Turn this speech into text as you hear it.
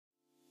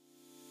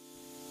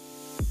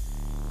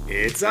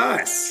It's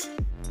us.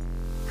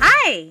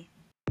 Hi.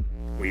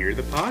 We're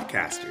the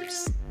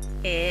podcasters.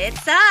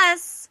 It's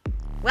us.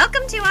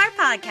 Welcome to our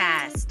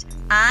podcast.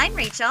 I'm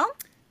Rachel.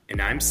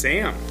 And I'm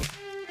Sam.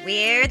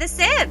 We're the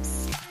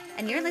Sibs.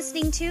 And you're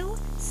listening to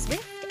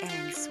Swift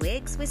and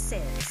Swigs with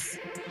Sibs.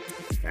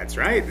 That's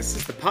right. This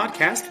is the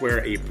podcast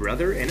where a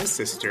brother and a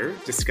sister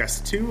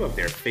discuss two of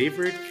their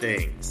favorite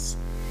things.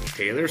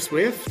 Taylor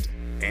Swift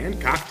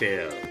and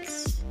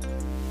cocktails.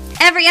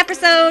 Every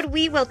episode,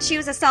 we will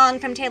choose a song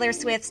from Taylor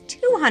Swift's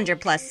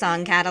 200-plus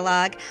song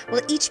catalog.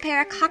 We'll each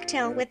pair a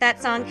cocktail with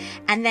that song,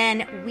 and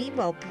then we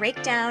will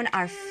break down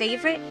our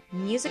favorite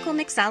musical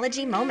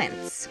mixology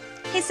moments.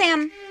 Hey,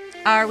 Sam,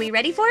 are we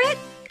ready for it?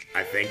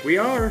 I think we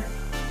are.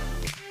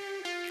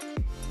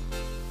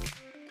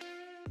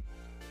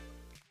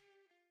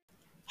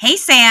 Hey,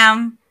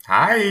 Sam.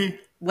 Hi.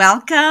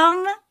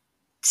 Welcome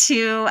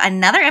to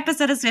another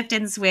episode of Swift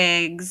and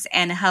Swigs,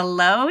 and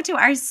hello to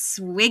our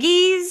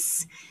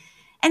Swiggies.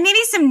 And maybe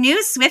some new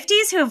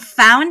Swifties who have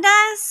found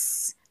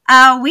us.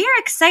 We are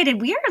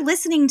excited. We are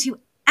listening to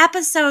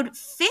episode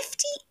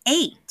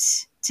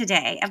 58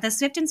 today of the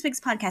Swift and Swigs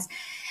podcast.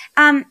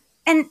 And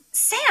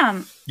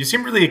Sam. You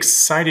seem really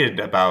excited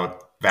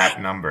about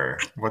that number.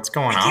 What's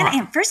going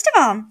on? First of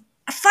all,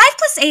 5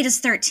 plus 8 is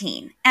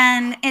 13.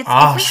 And it's...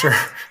 Oh, sure.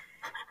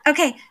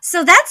 Okay,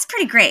 so that's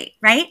pretty great,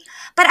 right?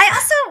 But I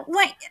also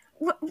want...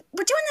 We're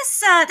doing this...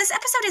 this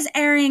episode is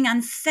airing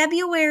on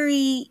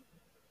February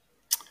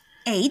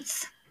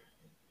 8th.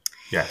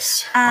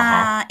 Yes.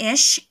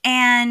 Ish.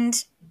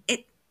 And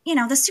it,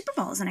 the Super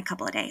Bowl is in a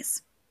couple of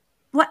days.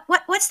 What's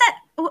that?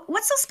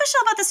 What's so special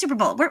about the Super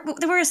Bowl? We're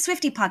a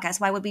Swiftie podcast.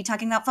 Why would we be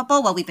talking about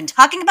football? Well, we've been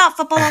talking about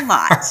football a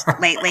lot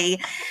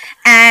lately.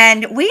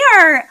 And we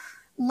are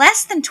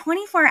less than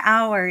 24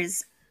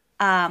 hours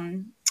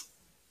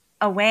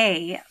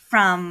away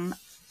from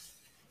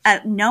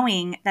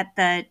knowing that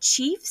the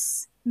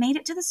Chiefs made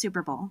it to the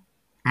Super Bowl.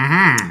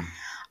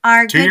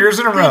 Mm-hmm. 2 years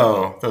in a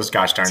row, those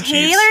gosh darn Chiefs.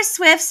 Taylor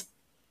Swift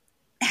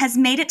has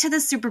made it to the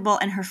Super Bowl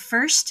in her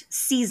first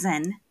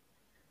season.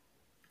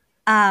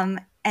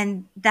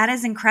 And that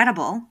is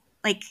incredible.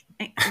 Like,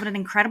 what an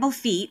incredible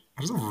feat.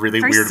 That was a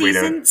really weird way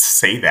to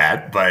say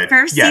that, but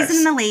first yes.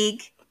 Season in the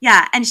league.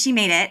 Yeah, and she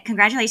made it.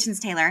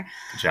 Congratulations, Taylor.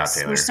 Good job,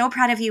 Taylor. We're so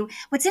proud of you.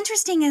 What's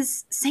interesting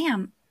is,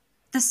 Sam,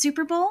 the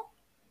Super Bowl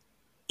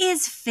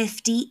is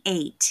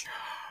 58.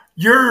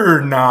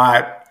 You're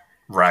not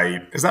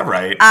right. Is that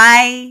right?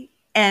 I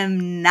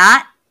am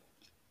not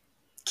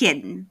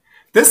kidding.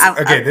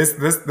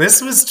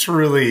 This was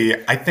truly,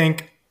 I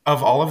think,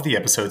 of all of the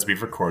episodes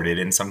we've recorded,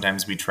 and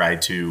sometimes we try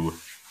to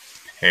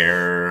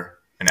pair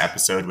an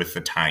episode with the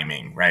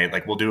timing, right?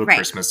 Like we'll do a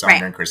Christmas song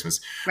during Christmas.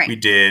 Right. We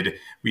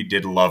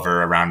did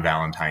Lover around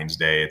Valentine's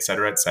Day, et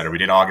cetera, et cetera. We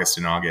did August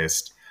in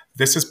August.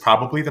 This is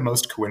probably the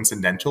most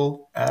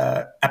coincidental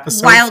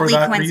episode Wildly for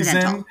that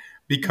coincidental. reason.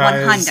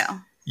 Because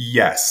One-hundo.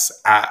 yes,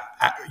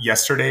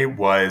 yesterday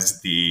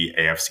was the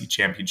AFC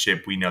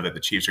Championship. We know that the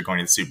Chiefs are going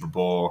to the Super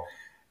Bowl.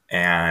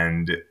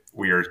 And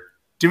we are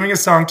doing a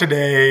song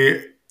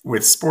today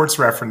with sports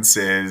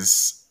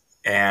references,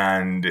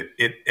 and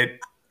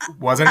it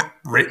wasn't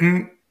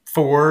written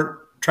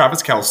for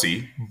Travis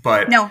Kelce,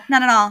 but no,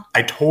 not at all.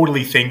 I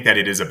totally think that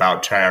it is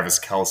about Travis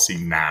Kelce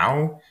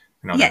now.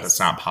 I know that that's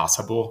not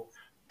possible,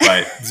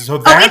 but so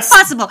that's... it's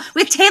possible.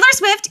 With Taylor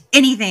Swift,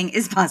 anything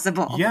is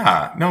possible.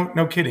 Yeah,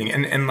 no kidding.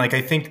 And like,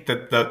 I think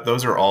that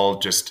those are all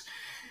just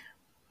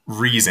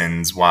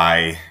reasons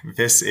why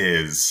this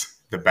is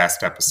the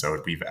best episode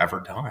we've ever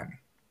done.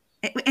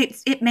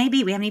 It may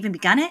be. We haven't even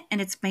begun it,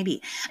 and it's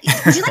maybe.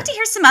 Would you like to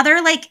hear some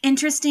other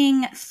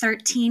interesting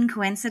 13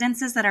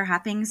 coincidences that are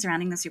happening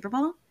surrounding the Super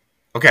Bowl?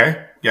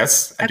 Okay.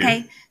 Yes, I do.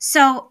 Okay.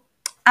 So,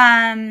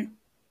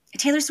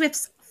 Taylor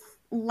Swift's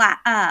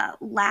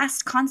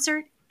last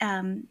concert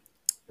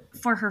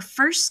for her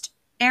first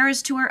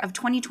Eras Tour of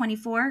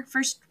 2024,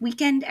 first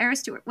weekend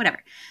Eras Tour,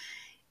 whatever,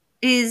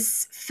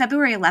 is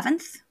February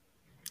 11th.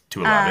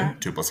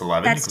 2/11. 2 plus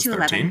 11 that's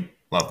equals 13. 2/11.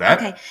 Love that.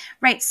 Okay,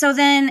 right. So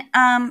then,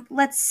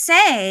 let's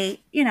say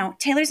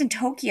Taylor's in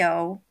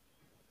Tokyo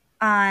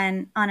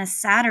on a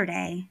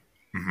Saturday,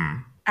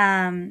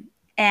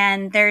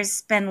 and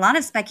there's been a lot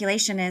of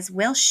speculation: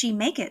 will she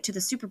make it to the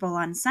Super Bowl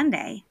on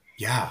Sunday?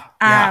 Yeah.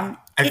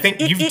 I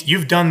think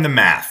you've done the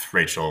math,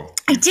 Rachel.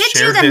 I did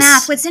do the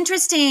math. What's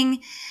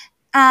interesting,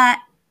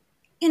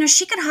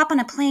 she could hop on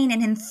a plane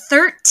and in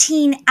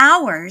 13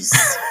 hours.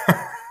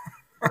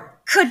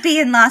 Could be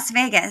in Las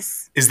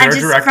Vegas. Is there a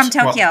direct from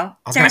Tokyo? Well,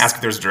 I was going to ask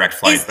if there's a direct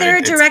flight. Is there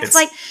a direct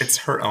flight? It's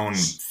her own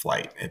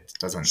flight. It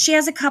doesn't. She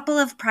has a couple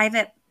of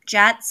private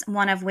jets,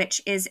 one of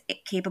which is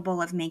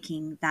capable of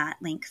making that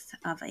length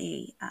of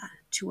a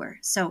tour.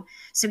 So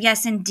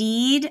yes,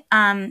 indeed,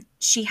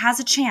 she has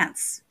a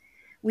chance.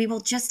 We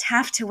will just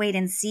have to wait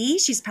and see.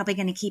 She's probably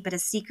going to keep it a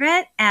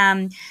secret.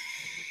 I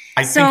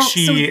think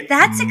she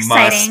that's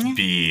exciting. Must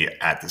be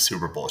at the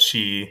Super Bowl.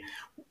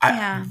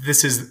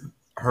 This is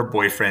her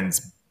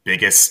boyfriend's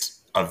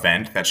biggest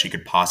event that she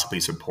could possibly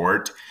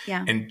support.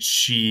 Yeah. And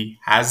she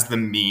has the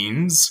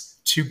means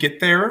to get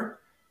there.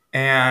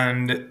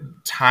 And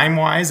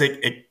time-wise,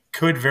 it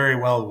could very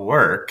well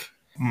work.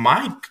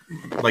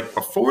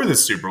 Before the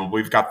Super Bowl,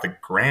 we've got the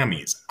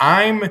Grammys.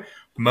 I'm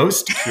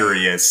most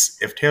curious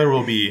if Taylor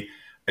will be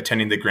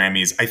attending the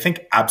Grammys. I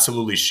think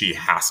absolutely she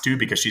has to,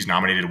 because she's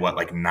nominated,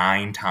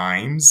 9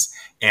 times?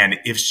 And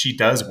if she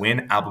does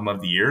win Album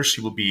of the Year,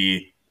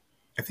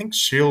 I think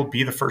she'll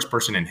be the first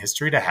person in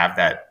history to have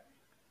that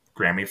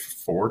Grammy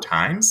 4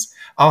 times.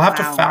 I'll have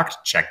to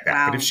fact check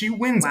that. But if she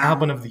wins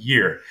Album of the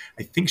Year,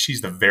 I think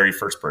she's the very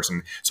first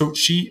person. So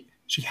she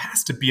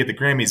has to be at the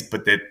Grammys.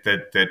 But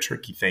the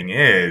tricky thing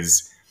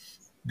is,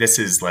 this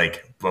is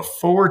like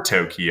before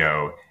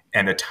Tokyo,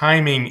 and the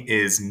timing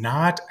is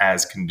not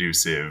as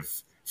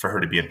conducive for her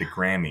to be at the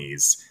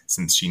Grammys,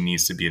 since she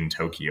needs to be in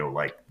Tokyo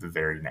like the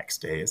very next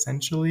day,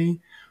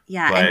 essentially.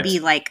 Yeah, and be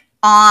like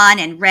on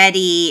and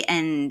ready,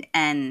 and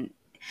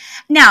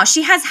now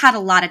she has had a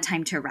lot of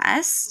time to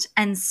rest,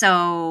 and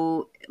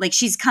so like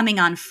she's coming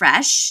on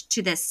fresh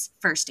to this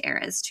first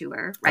Eras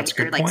tour, right? That's a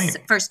good point.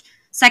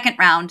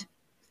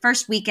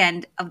 First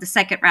weekend of the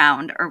second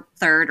round, or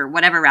third, or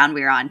whatever round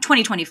we're on,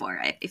 2024,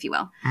 right, if you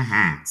will.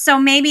 Mm-hmm. So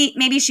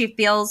maybe she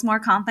feels more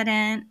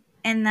confident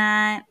in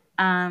that.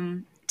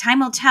 Time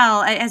will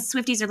tell. As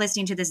Swifties are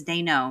listening to this,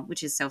 they know,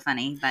 which is so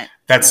funny. But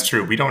that's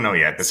true. We don't know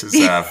yet. This is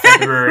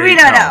February. We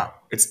don't know.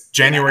 It's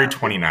January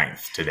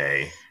 29th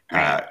today.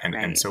 Right,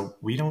 and so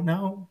we don't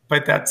know.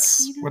 But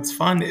that's what's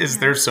fun is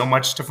there's so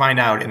much to find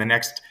out in the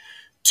next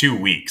 2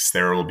 weeks.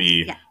 There will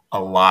be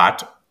a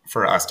lot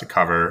for us to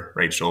cover,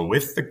 Rachel,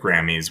 with the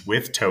Grammys,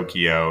 with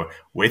Tokyo,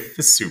 with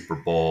the Super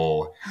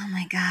Bowl. Oh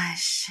my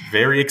gosh.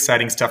 Very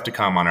exciting stuff to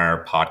come on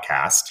our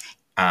podcast.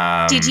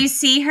 Did you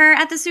see her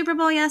at the Super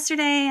Bowl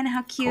yesterday, and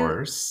how cute?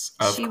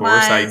 Of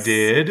course I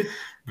did.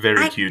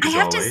 Very cute as always.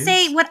 I have to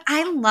say, what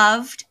I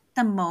loved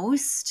the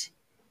most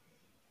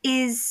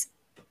is,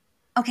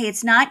 okay,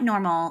 it's not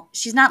normal.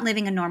 She's not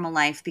living a normal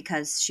life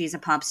because she's a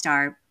pop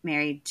star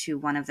married to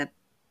one of the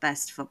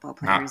best football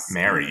players. Not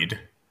married.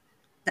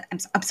 I'm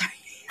sorry.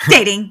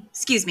 Dating.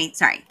 Excuse me.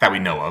 Sorry. That we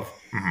know of.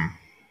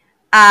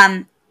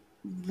 Mm-hmm.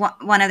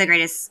 One of the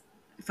greatest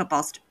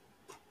football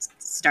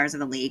stars of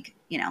the league,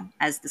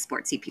 as the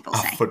sportsy people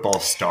say. A football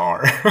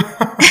star.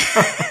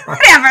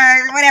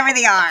 whatever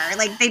they are.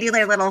 Like, they do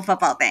their little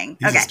football thing.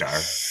 He's a star,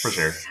 for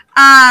sure.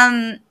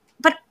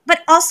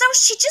 But also,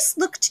 she just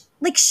looked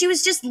like she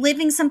was just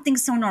living something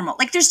so normal.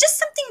 Like, there's just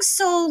something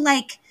so,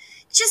 like,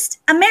 just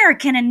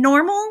American and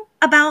normal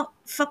about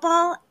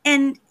football,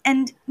 and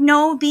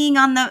being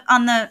on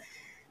the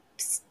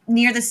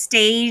near the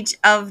stage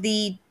of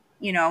the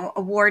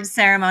award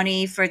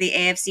ceremony for the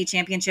AFC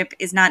championship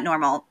is not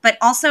normal. But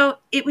also,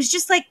 it was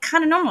just like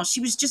kind of normal. She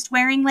was just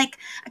wearing like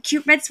a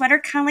cute red sweater,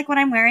 kind of like what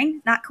I'm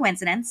wearing. Not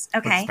coincidence.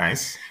 Okay.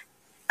 That's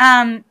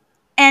nice.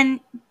 And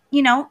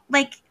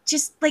like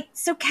just like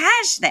so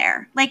cash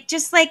there, like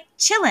just like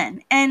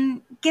chilling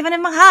and giving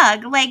him a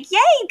hug, like,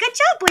 yay, good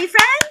job,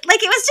 boyfriend.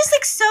 Like, it was just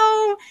like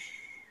so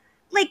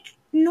like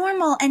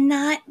normal, and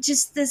not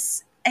just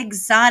this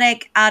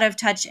exotic, out of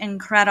touch,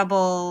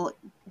 incredible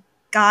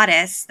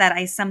goddess that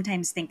I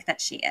sometimes think that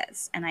she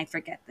is. And I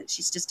forget that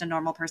she's just a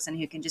normal person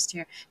who can just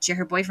cheer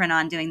her boyfriend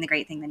on doing the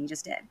great thing that he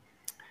just did.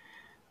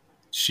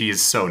 She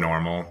is so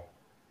normal.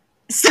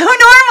 So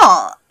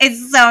normal.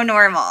 It's so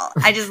normal.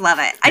 I just love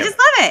it. I just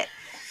love it.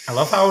 I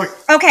love how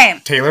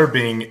Taylor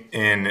being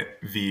in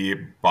the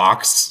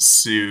box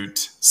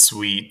seats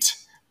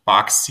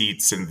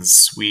in the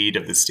suite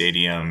of the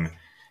stadium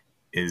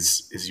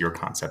is your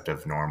concept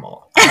of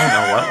normal. I don't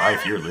know what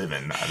life you're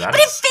living. But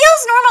it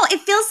feels normal. It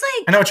feels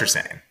like, I know what you're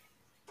saying.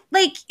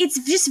 Like, it's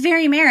just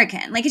very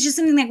American. Like, it's just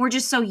something that we're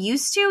just so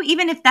used to,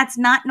 even if that's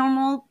not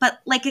normal,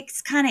 but like it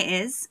kind of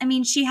is. I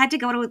mean, she had to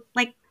go to,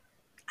 like,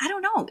 I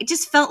don't know. It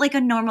just felt like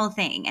a normal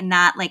thing, and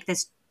not like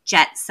this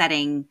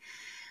jet-setting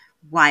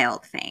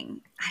wild thing.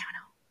 I don't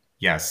know.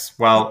 Yes.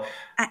 Well,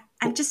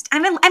 I'm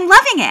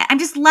loving it. I'm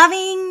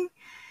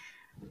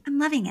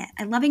loving it.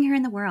 I'm loving her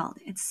in the world.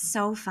 It's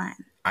so fun.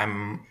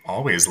 I'm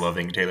always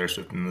loving Taylor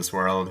Swift in this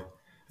world.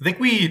 I think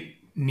we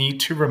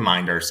need to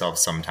remind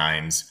ourselves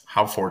sometimes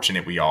how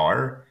fortunate we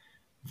are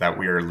that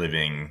we are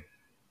living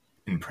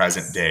in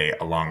present day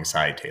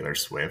alongside Taylor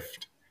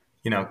Swift.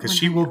 Because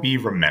she will be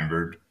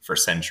remembered for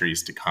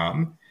centuries to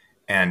come.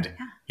 And,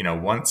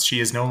 once she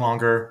is no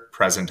longer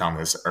present on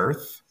this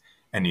earth,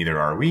 and neither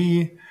are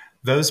we,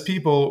 those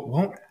people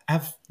won't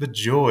have the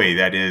joy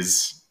that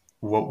is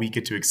what we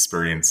get to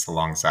experience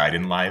alongside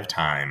in live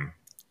time,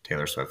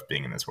 Taylor Swift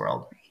being in this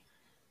world.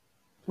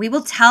 We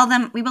will tell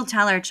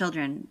our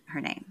children her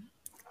name.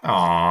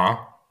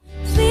 Aww.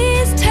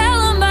 Please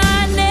tell them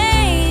my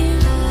name.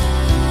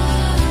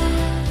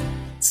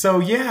 So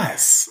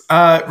yes,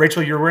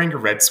 Rachel, you're wearing your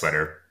red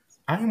sweater.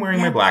 I'm wearing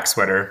my black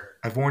sweater.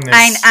 I've worn this.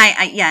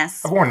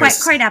 Yes. I've worn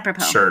this quite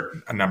apropos shirt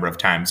a number of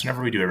times.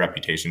 Whenever we do a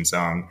Reputation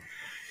song,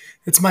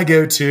 it's my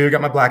go-to.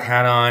 Got my black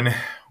hat on.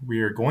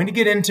 We're going to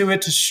get into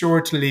it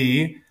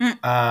shortly.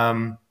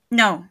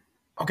 No.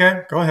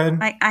 Okay, go ahead.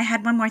 I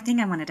had one more thing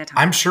I wanted to talk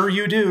about. I'm sure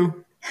you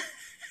do.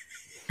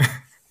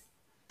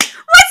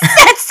 What's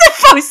that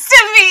supposed to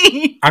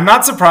me. I'm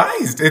not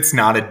surprised. It's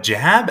not a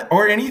jab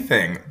or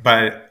anything,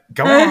 but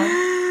go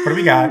on. What do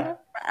we got?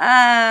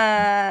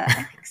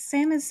 I think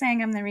Sam is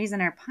saying I'm the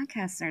reason our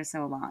podcasts are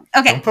so long.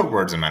 Okay. Don't put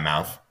words in my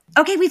mouth.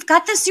 Okay, we've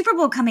got the Super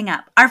Bowl coming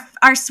up.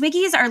 Our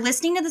Swiggies are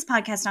listening to this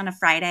podcast on a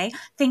Friday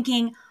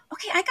thinking,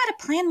 okay, I got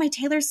to plan my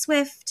Taylor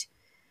Swift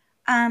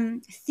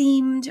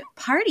themed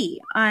party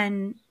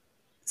on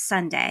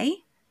Sunday.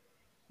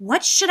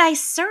 What should I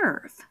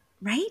serve?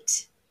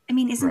 Right? I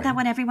mean, isn't that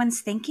what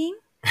everyone's thinking?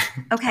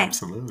 Okay.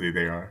 Absolutely,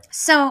 they are.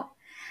 So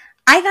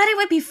I thought it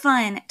would be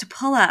fun to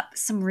pull up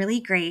some really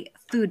great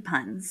food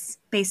puns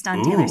based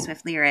on Taylor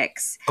Swift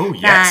lyrics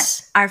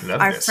yes. that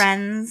our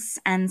friends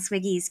and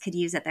Swiggies could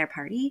use at their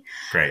party.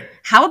 Great.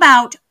 How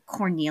about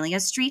Cornelia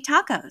Street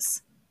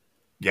tacos?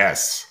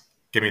 Yes.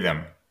 Give me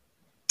them.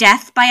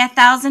 Death by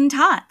 1,000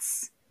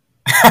 tots.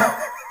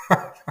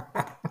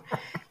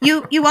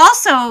 You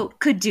also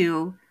could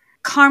do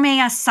Karma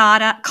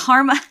asada.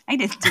 I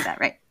didn't do that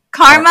right.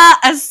 Karma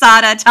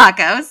asada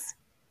tacos.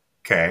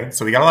 Okay,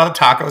 so we got a lot of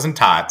tacos and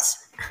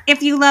tots.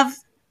 If you love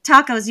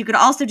tacos, you could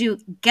also do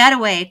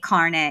getaway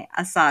carne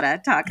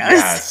asada tacos.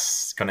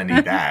 Yes, gonna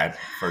need that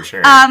for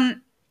sure.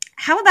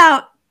 How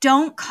about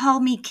don't call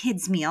me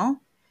kids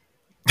meal?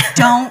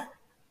 Don't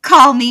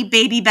call me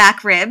baby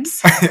back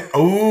ribs.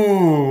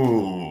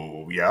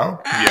 Oh,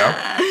 yep.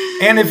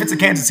 And if it's a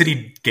Kansas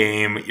City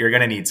game, you're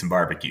gonna need some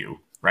barbecue,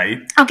 right?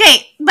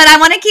 Okay, but I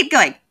want to keep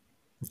going.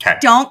 Okay.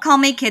 Don't call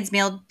me kids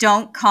meal.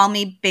 Don't call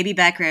me baby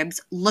back ribs.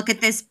 Look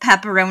at this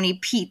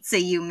pepperoni pizza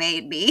you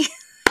made me.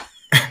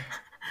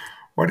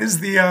 What is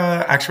the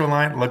actual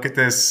line? Look at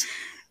this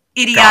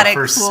idiotic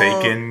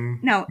godforsaken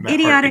fool. No,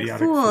 idiotic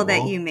fool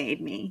that you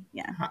made me.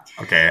 Yeah.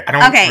 Okay. I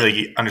don't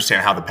really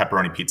understand how the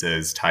pepperoni pizza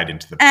is tied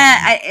into the pun.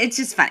 It's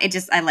just fun. I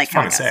like it's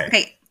how fun it goes. to say.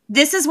 Okay.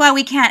 This is why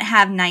we can't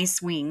have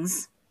nice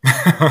wings.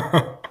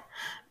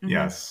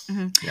 Yes.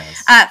 Mm-hmm.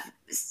 Yes.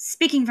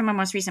 Speaking from our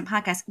most recent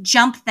podcast,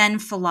 Jump Then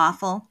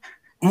Falafel.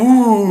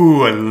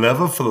 Ooh, I love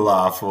a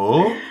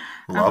falafel.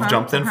 Love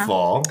Jump Then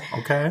Fall.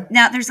 Okay.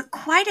 Now, there's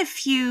quite a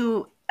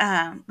few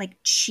like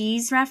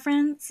cheese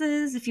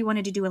references. If you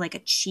wanted to do a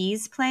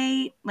cheese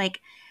plate, like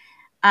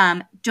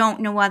don't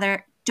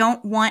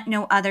want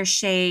no other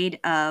shade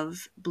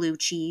of blue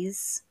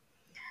cheese.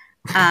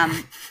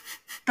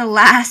 The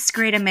Last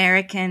Great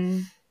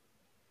American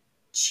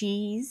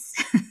Cheese.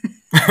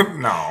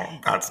 No,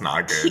 that's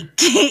not good.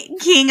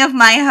 King of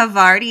my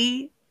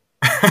Havarti.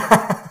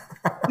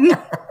 No,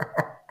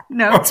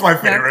 that's my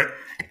favorite.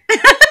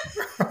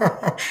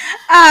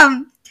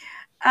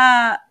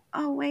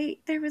 Oh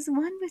wait, there was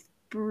one with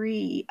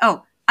Brie.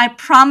 Oh, I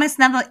promise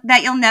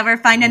that you'll never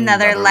find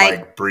another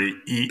like Brie.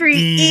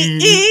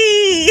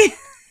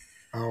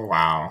 Oh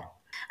wow.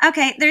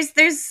 Okay,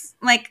 there's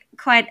like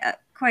quite a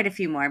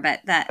few more, but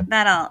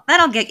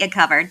that'll get you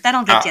covered.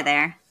 That'll get you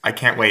there. I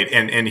can't wait.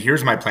 And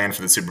here's my plan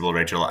for the Super Bowl,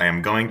 Rachel. I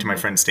am going to my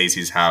friend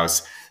Stacy's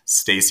house.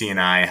 Stacy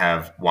and I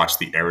have watched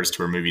the Eras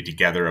Tour movie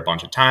together a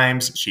bunch of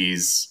times.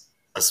 She's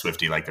a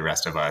Swiftie like the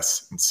rest of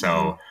us. And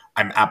so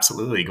I'm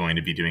absolutely going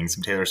to be doing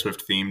some Taylor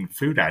Swift themed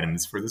food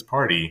items for this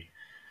party.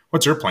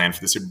 What's your plan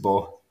for the Super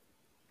Bowl?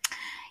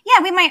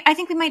 Yeah, I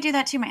think we might do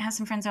that too. Might have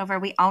some friends over.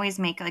 We always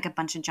make like a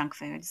bunch of junk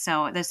food.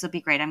 So this will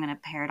be great. I'm going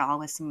to pair it all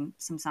with some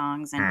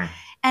songs and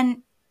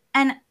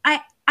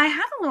I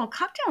have a little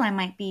cocktail I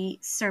might be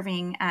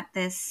serving at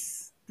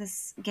this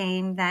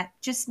game that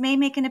just may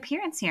make an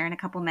appearance here in a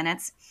couple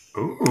minutes.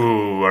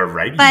 Ooh,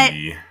 alrighty. But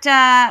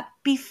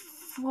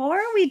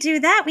before we do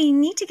that, we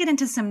need to get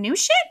into some new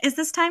shit. Is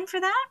this time for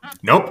that?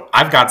 Nope.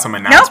 I've got some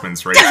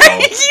announcements, Rachel.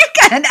 You've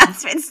got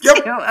announcements too.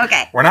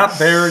 Okay. We're not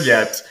there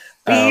yet.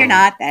 We're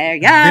not there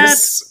yet.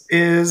 This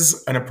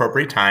is an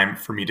appropriate time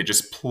for me to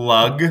just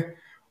plug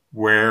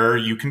where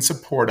you can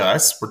support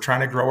us. We're trying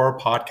to grow our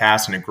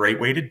podcast, and a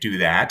great way to do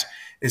that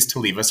is to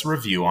leave us a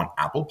review on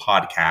Apple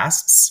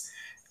Podcasts.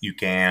 You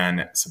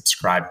can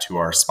subscribe to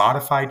our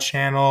Spotify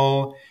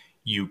channel.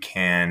 You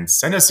can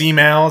send us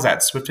emails at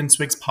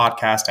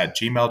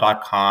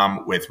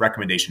swiftandswigspodcast@gmail.com with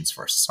recommendations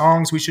for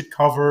songs we should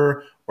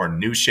cover or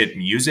new shit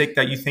music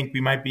that you think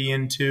we might be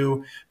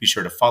into. Be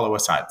sure to follow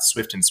us at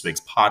Swift and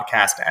Swigs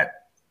Podcast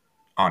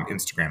on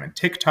Instagram and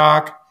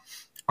TikTok.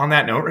 On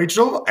that note,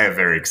 Rachel, I have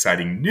very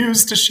exciting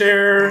news to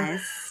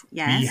share.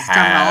 Yes. We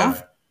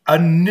have a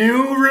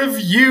new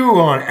review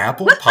on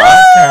Apple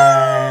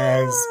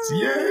Podcasts.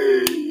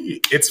 Yay!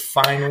 It's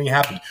finally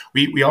happened.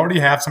 We already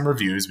have some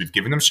reviews. We've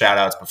given them shout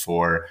outs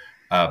before,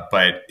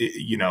 but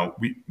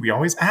we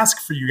always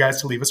ask for you guys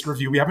to leave us a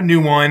review. We have a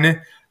new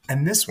one,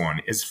 and this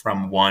one is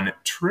from one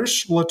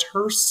Trish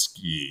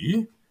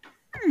Latursky.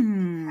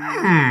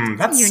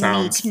 That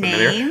sounds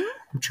familiar. Name.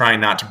 I'm trying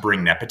not to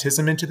bring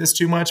nepotism into this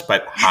too much,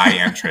 but hi,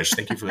 Aunt Trish.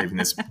 Thank you for leaving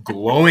this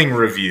glowing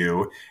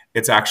review.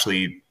 It's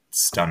actually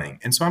stunning.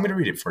 And so I'm going to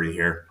read it for you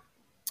here.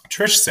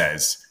 Trish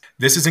says,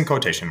 this is in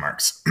quotation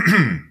marks.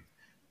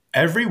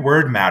 Every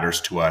word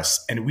matters to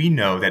us, and we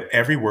know that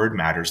every word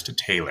matters to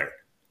Taylor.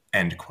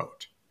 End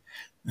quote.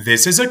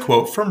 This is a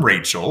quote from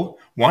Rachel,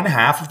 one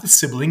half of the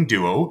sibling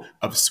duo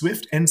of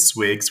Swift and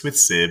Swigs with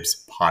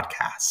Sibs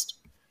podcast.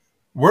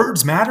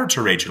 Words matter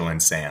to Rachel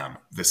and Sam,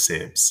 the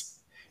Sibs.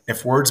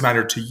 If words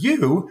matter to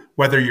you,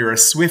 whether you're a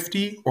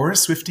Swiftie or a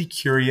Swiftie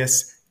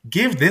curious,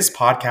 give this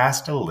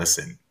podcast a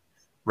listen.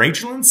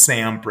 Rachel and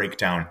Sam break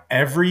down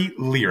every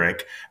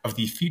lyric of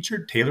the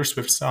featured Taylor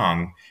Swift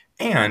song,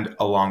 and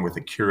along with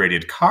a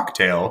curated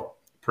cocktail,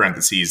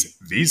 parentheses,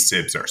 these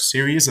Sibs are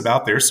serious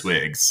about their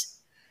swigs,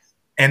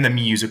 and the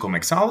musical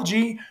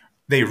mixology,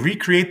 they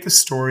recreate the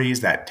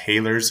stories that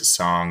Taylor's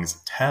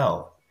songs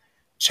tell.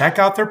 Check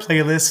out their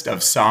playlist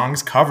of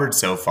songs covered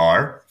so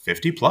far,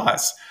 50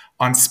 plus,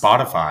 on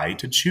Spotify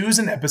to choose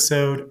an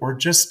episode or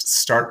just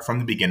start from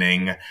the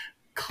beginning.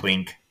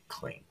 Clink,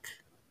 clink.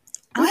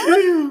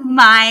 Oh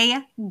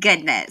my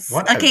goodness.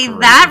 What a Okay,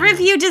 great that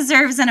review. review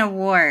deserves an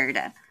award.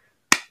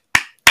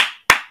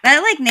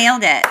 That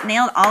nailed it.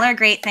 Nailed all our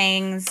great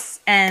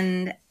things.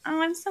 And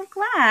I'm so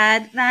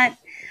glad that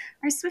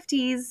our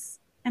Swifties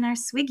and our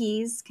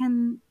Swiggies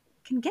can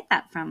get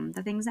that from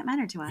the things that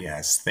matter to us.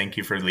 Yes, thank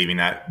you for leaving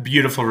that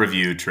beautiful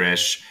review,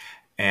 Trish.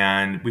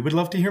 And we would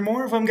love to hear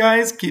more of them,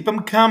 guys. Keep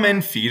them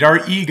coming. Feed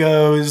our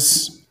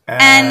egos.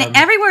 And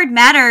every word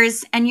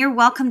matters, and you're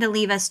welcome to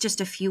leave us just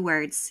a few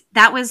words.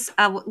 That was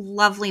a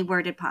lovely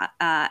worded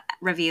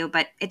review,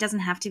 but it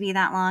doesn't have to be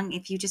that long.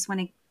 If you just want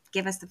to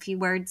give us a few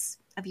words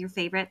of your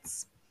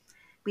favorites,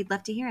 we'd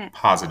love to hear it.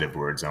 Positive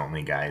words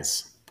only,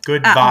 guys.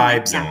 Good Only,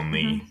 vibes yeah.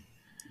 only. Mhm.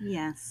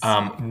 Yes.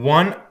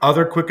 One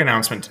other quick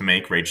announcement to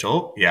make,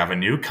 Rachel. We have a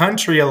new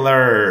country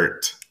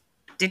alert.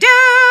 Do-do!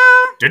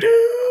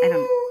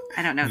 Doo-doo!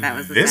 I don't know if that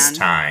was the This sound.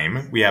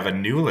 time, we have a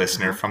new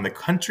listener from the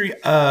country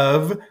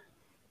of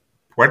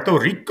Puerto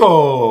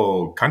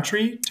Rico.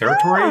 Country?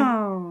 Territory?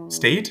 Oh.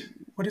 State?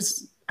 What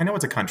is... I know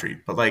it's a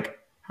country, but like,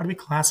 how do we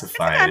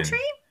classify it?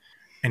 Country?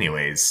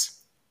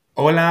 Anyways,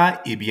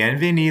 hola y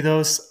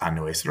bienvenidos a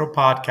nuestro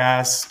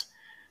podcast.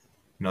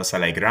 Nos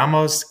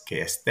alegramos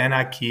que estén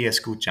aquí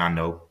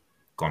escuchando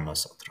con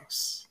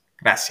nosotros.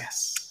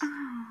 Gracias.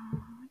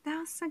 Oh, that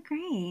was so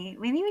great.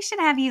 Maybe we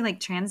should have you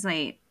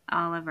translate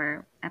all of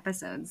our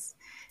episodes.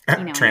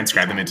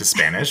 Transcribe them into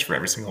Spanish for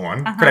every single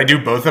one. Could I do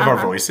both of our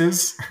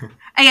voices?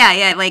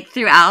 Yeah,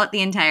 throughout the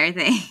entire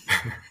thing.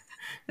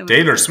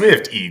 Taylor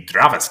Swift y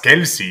Travis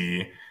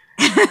Kelce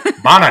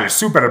van al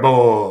Super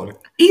Bowl.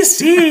 Y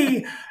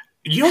sí,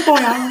 yo voy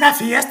a una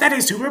fiesta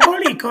de Super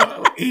Bowl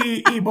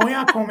y voy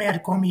a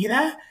comer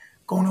comida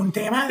con un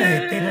tema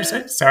de Taylor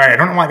Swift. Sorry, I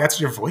don't know why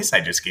that's your voice I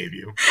just gave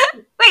you.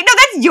 Wait, no,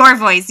 that's your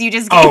voice. You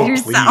just gave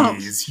yourself.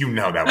 Please. You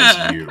know that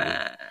was you.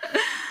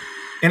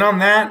 And on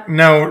that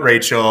note,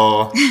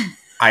 Rachel,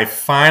 I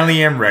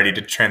finally am ready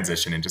to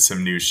transition into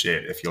some new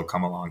shit if you'll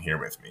come along here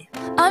with me.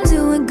 I'm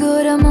doing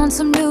good, I'm on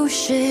some new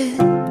shit.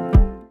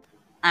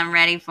 I'm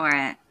ready for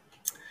it.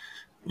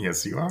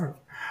 Yes, you are.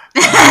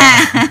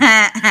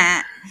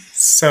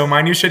 So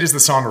my new shit is the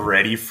song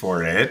Ready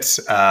For It.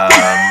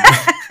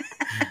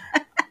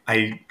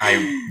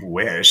 I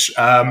wish.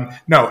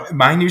 No,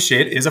 my new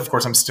shit is, of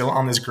course, I'm still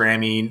on this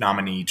Grammy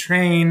nominee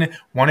train.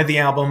 One of the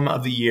album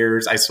of the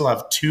years. I still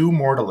have two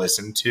more to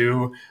listen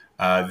to.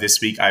 This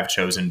week I've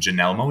chosen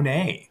Janelle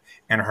Monáe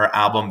and her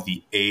album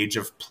The Age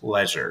of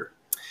Pleasure.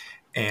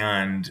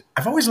 And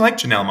I've always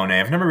liked Janelle Monáe.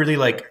 I've never really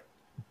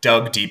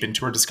dug deep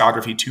into her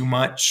discography too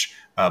much.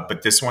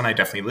 But this one I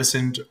definitely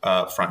listened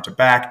front to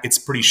back. It's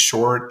pretty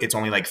short. It's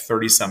only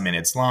 30 some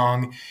minutes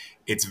long.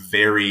 It's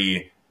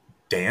very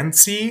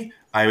dancey.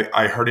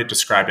 I heard it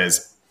described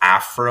as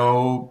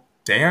Afro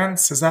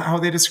dance. Is that how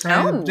they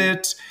described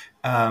it?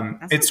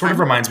 It sort of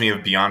reminds me of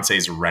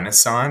Beyonce's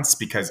Renaissance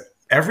because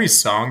every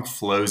song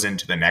flows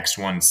into the next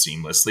one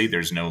seamlessly.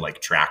 There's no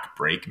track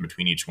break in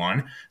between each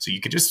one. So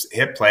you could just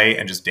hit play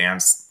and just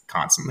dance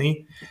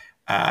constantly.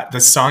 The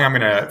song I'm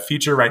going to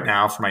feature right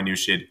now for my new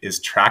shit is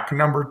track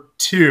number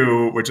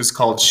 2, which is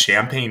called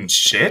Champagne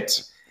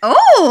Shit.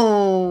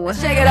 Oh!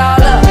 Shake it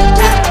all up.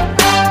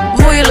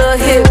 Move your little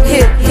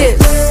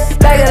hips.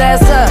 Back that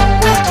ass up.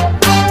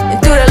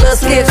 And do that little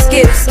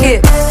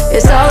skip.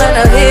 It's all in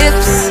her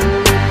hips.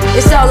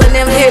 It's all in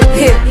them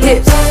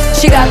hips.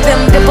 She got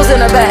them dimples in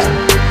her back.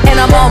 And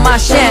I'm on my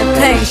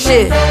champagne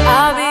shit.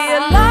 I'll be a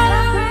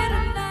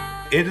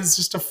lot. It is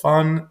just a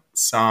fun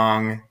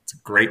song. It's a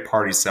great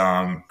party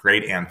song,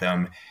 great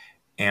anthem.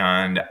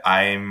 And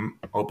I'm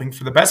hoping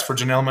for the best for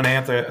Janelle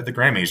Monáe at the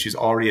Grammys. She's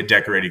already a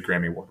decorated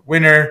Grammy Award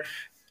winner,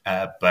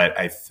 but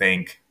I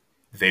think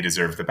they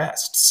deserve the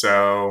best.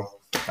 So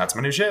that's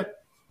my new shit.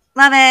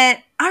 Love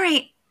it. All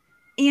right.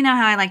 You know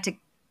how I like to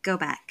go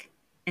back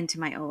into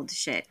my old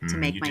shit to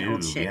make my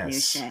old shit new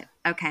shit.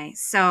 Okay.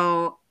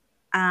 So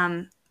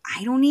I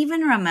don't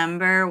even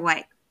remember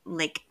what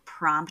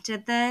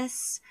prompted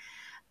this,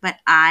 but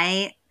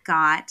I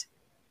got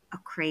a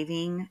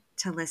craving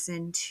to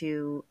listen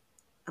to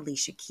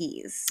Alicia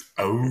Keys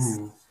this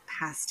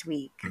past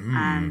week.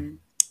 And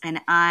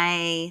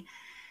I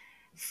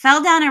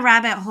fell down a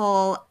rabbit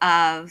hole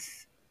of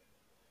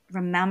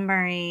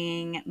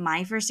remembering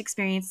my first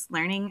experience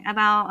learning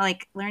about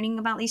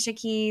Alicia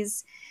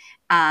Keys.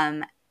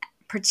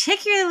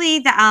 Particularly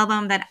the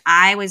album that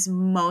I was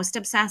most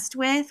obsessed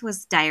with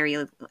was Diary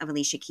of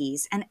Alicia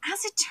Keys. And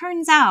as it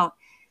turns out,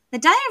 The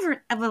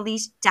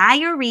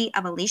Diary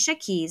of Alicia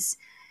Keys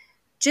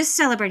just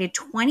celebrated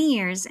 20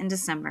 years in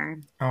December.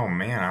 Oh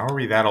man, how are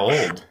we that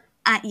old?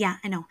 Yeah,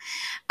 I know.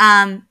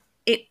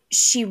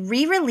 She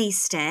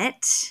re-released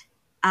it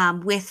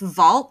with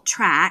vault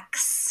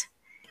tracks,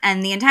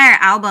 and the entire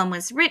album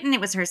was written.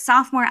 It was her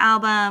sophomore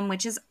album,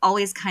 which is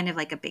always kind of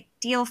like a big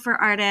deal for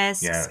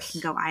artists. Yes. It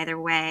can go either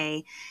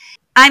way.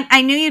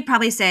 I knew you'd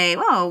probably say,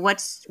 "Oh,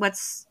 what's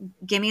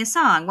give me a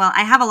song?" Well,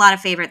 I have a lot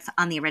of favorites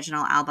on the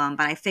original album,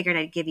 but I figured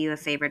I'd give you a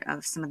favorite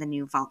of some of the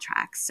new vault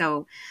tracks.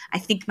 So I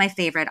think my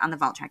favorite on the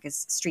vault track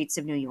is "Streets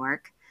of New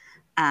York."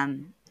 I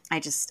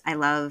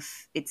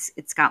love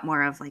it's got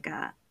more of like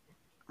a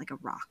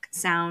rock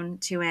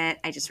sound to it.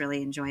 I just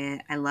really enjoy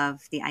it. I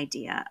love the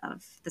idea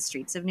of the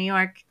streets of New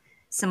York,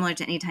 similar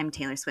to anytime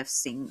Taylor Swift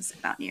sings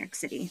about New York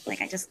City.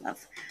 Like I just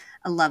love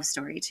a love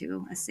story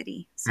to a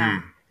city. So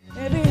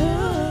Every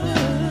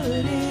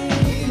hood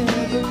in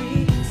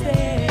every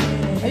state.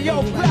 Hey,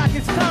 yo, Black,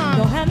 it's time.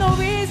 Don't have no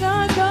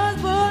reason,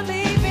 cause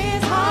belief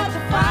is hard to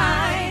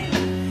find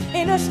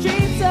in the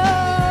streets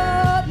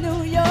of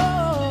New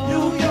York.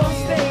 New York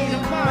state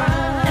of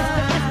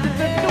mind. It's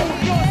the New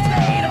York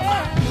state of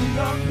mind.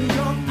 New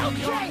York.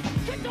 Okay,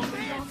 get those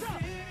hands up.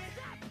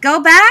 go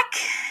back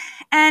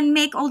and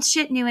make old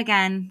shit new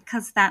again,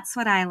 because that's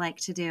what I like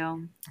to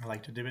do. I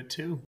like to do it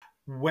too.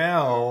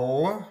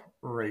 Well,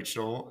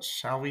 Rachel,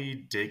 shall we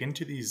dig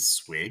into these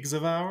swigs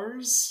of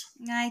ours?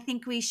 I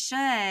think we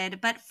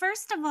should. But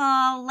first of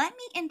all, let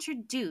me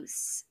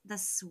introduce the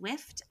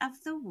Swift of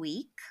the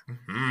week.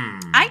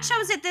 Mm-hmm. I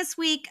chose it this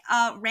week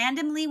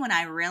randomly when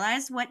I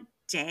realized what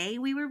day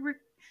we were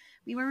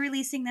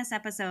releasing this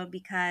episode,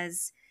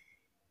 because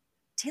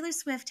Taylor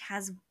Swift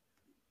has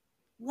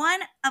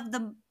one of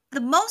the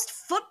most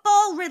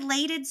football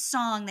related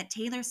song that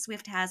Taylor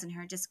Swift has in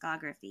her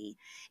discography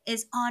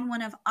is on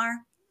one of our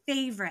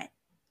favorite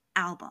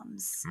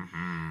albums,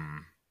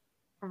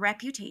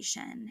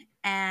 Reputation,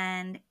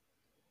 and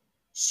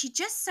she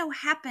just so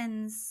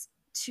happens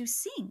to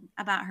sing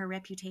about her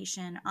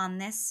reputation on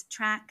this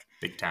track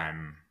Big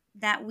time.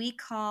 that we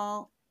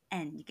call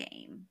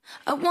Endgame.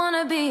 I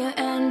wanna be your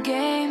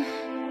endgame.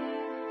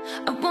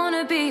 I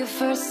wanna be your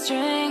first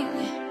string.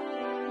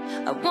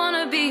 I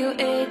wanna be your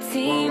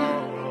A-team.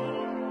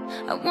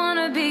 I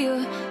wanna be your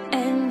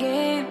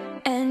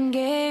endgame,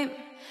 endgame.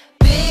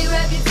 Big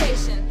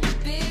reputation,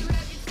 big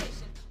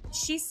reputation.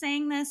 She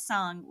sang this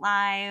song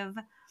live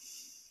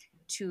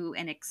to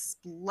an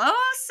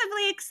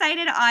explosively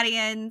excited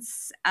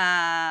audience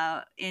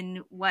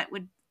in what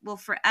will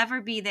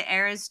forever be the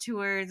Eras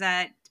tour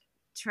that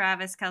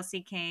Travis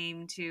Kelce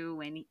came to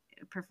when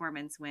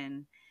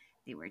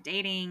they were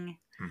dating.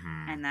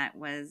 And that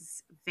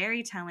was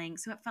very telling.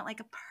 So it felt like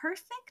a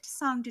perfect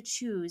song to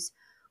choose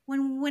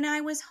when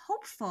I was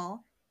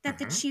hopeful that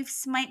the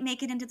Chiefs might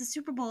make it into the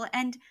Super Bowl.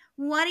 And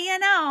what do you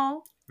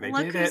know?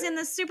 Look who's in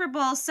the Super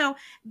Bowl. So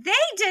they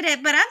did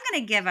it, but I'm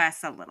going to give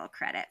us a little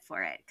credit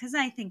for it, because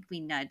I think we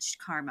nudged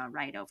karma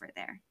right over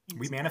there.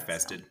 We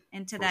manifested.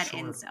 Into that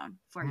end zone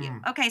for you.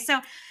 Okay, so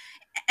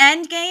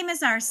Endgame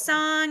is our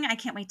song. I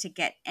can't wait to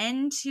get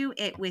into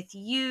it with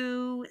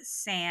you,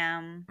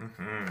 Sam.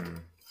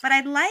 But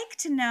I'd like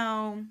to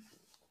know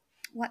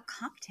what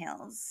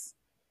cocktails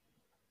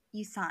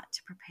you thought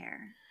to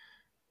prepare.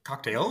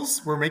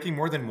 Cocktails? We're making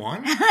more than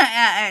one?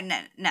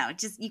 No,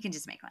 you can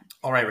just make one.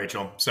 All right,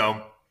 Rachel.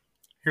 So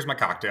here's my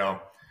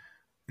cocktail.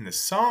 In the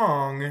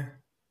song,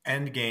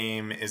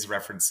 Endgame is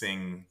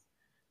referencing,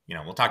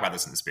 we'll talk about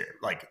this in the spirit,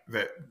 like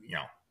the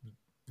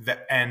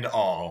end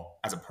all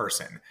as a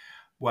person.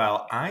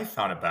 Well, I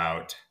thought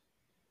about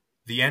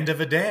the end of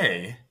a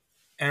day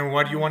and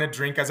what you want to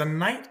drink as a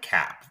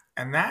nightcap.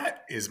 And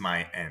that is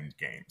my end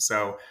game.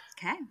 So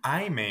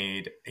I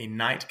made a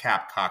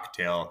nightcap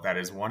cocktail that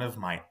is one of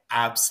my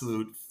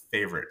absolute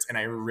favorites. And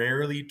I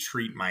rarely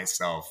treat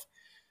myself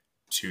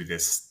to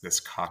this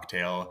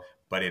cocktail,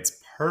 but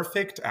it's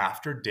perfect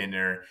after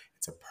dinner.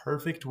 It's a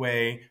perfect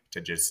way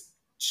to just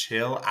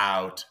chill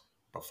out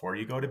before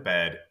you go to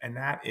bed. And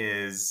that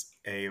is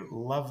a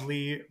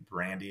lovely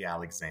Brandy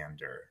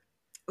Alexander.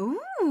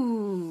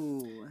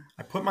 Ooh.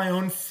 I put my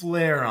own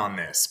flair on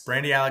this.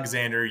 Brandy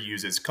Alexander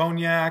uses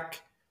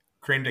cognac,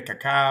 creme de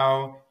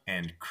cacao,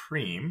 and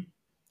cream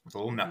with a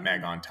little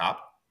nutmeg on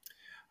top.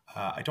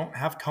 I don't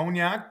have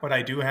cognac, but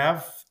I do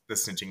have the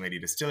Cinching Lady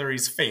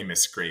Distillery's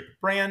famous grape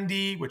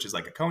brandy, which is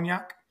like a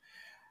cognac.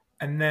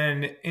 And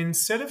then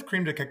instead of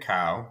creme de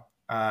cacao,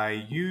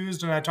 I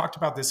used, and I talked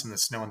about this in the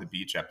Snow on the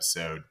Beach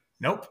episode.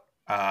 Nope.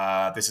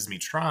 This is me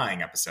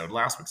trying episode,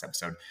 last week's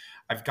episode.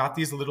 I've got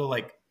these little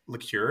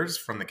liqueurs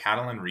from the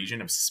Catalan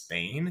region of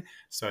Spain.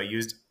 So I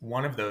used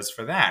one of those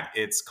for that.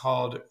 It's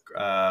called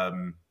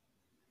Crema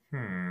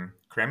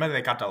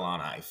de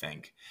Catalana, I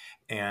think.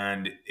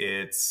 And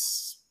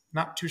it's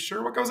not too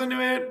sure what goes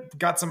into it.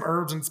 Got some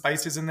herbs and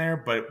spices in there,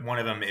 but one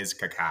of them is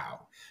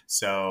cacao.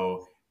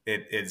 So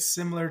it is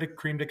similar to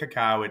creme de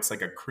cacao. It's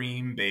like a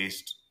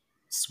cream-based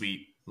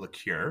sweet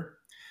liqueur.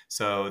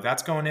 So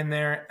that's going in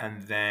there.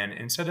 And then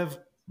instead of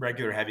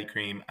regular heavy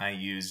cream. I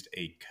used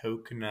a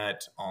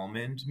coconut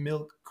almond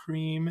milk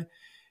cream.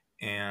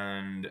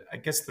 And I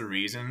guess the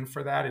reason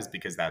for that is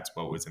because that's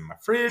what was in my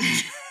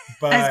fridge.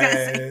 But I was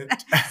gonna say,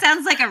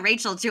 sounds like a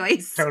Rachel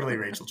choice. Totally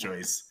Rachel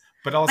choice.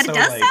 But also, but it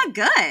does sound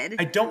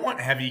good. I don't want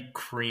heavy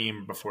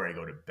cream before I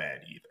go to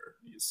bed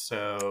either.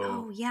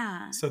 So,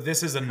 So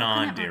this is a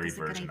non-dairy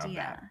version of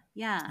that.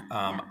 Yeah.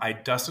 I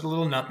dusted a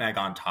little nutmeg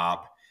on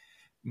top.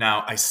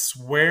 Now, I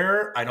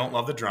swear I don't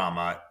love the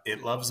drama.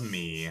 It loves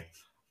me.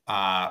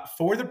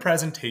 For the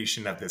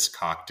presentation of this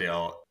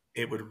cocktail,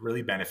 it would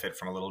really benefit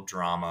from a little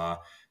drama.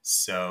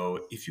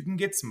 So if you can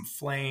get some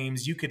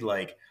flames, you could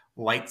like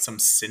light some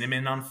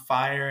cinnamon on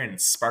fire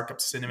and spark up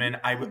cinnamon.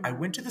 I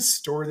went to the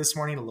store this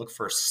morning to look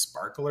for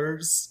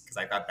sparklers because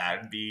I thought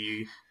that would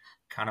be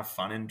kind of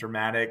fun and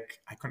dramatic.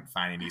 I couldn't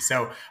find any.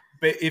 So,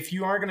 but if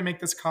you are going to make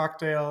this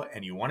cocktail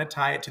and you want to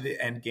tie it to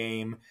the end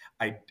game,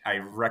 I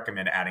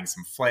recommend adding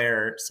some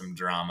flair, some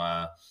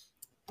drama,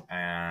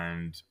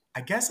 and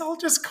I guess I'll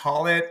just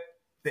call it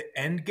the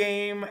end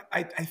game.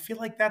 I feel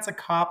like that's a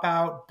cop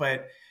out,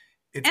 but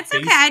it's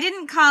okay. I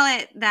didn't call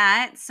it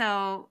that,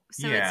 so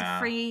it's a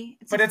free.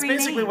 But it's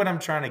basically name. What I'm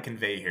trying to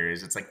convey here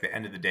is it's like the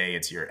end of the day,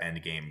 it's your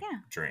end game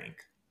drink.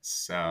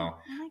 So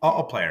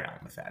I'll play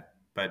around with that.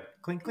 But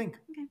clink clink.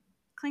 Okay,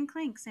 clink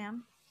clink,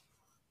 Sam.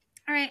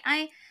 All right,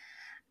 I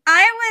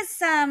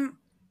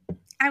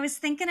was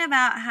thinking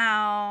about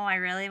how I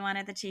really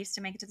wanted the Chiefs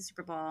to make it to the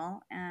Super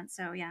Bowl, and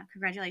so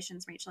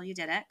congratulations, Rachel, you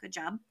did it. Good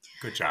job.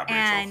 Good job,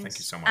 Rachel. Thank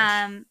you so much.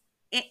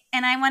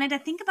 And I wanted to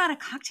think about a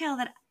cocktail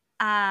that.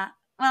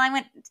 Well, I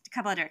went a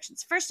couple of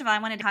directions. First of all, I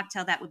wanted a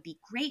cocktail that would be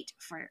great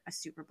for a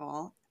Super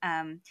Bowl.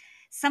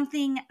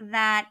 Something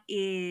that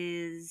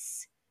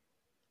is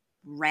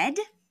red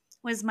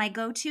was my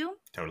go-to.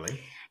 Totally.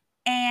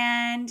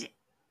 And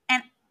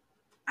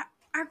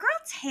our girl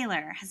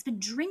Taylor has been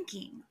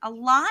drinking a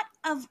lot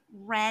of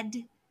red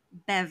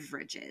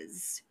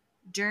beverages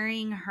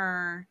during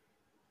her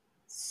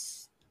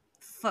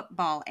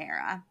football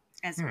era,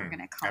 as we're going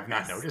to call it. I've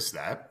not noticed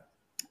that.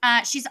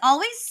 She's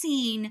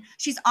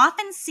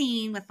often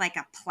seen with like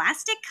a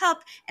plastic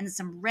cup and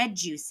some red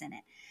juice in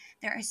it.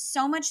 There is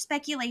so much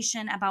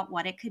speculation about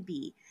what it could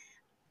be.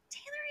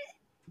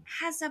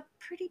 Taylor has a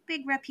pretty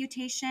big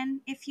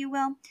reputation, if you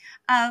will,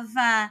 of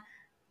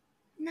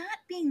not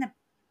being the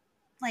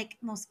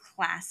most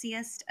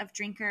classiest of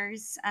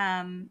drinkers.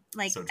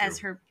 So as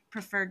her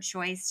preferred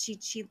choice,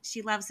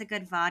 she loves a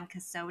good vodka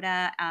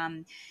soda.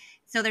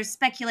 So there's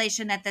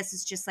speculation that this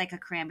is just like a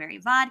cranberry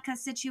vodka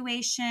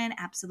situation.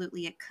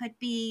 Absolutely, it could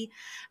be.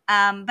 But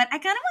I kind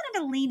of wanted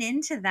to lean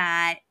into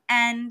that.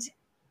 And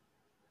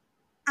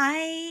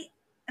I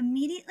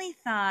immediately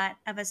thought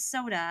of a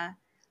soda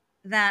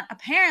that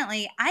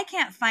apparently I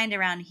can't find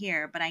around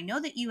here, but I know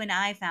that you and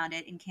I found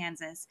it in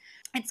Kansas.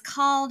 It's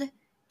called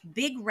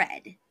Big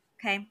Red.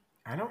 Okay.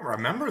 I don't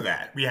remember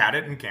that. We had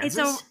it in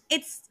Kansas?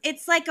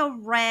 It's like a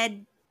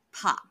red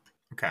pop.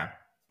 Okay.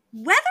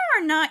 Whether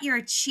or not you're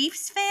a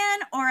Chiefs fan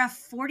or a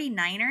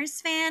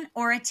 49ers fan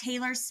or a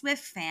Taylor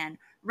Swift fan,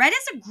 red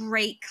is a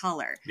great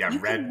color. Yeah, you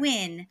can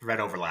win. Red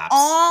overlaps.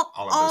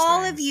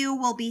 All of you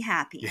will be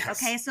happy.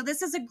 Yes. Okay, so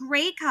this is a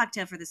great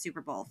cocktail for the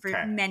Super Bowl for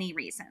many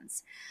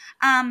reasons.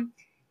 And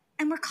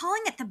we're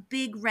calling it the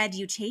Big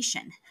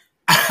Redutation.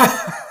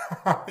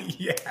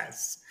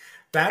 Yes.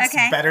 That's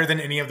better than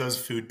any of those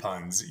food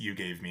puns you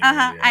gave me.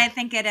 I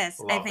think it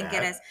is.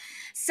 It is.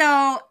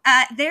 So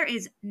there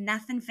is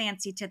nothing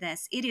fancy to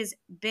this. It is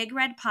Big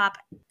Red Pop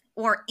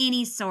or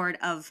any sort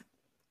of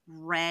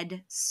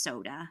red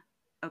soda.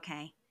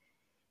 Okay.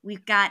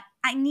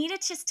 I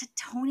needed just to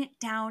tone it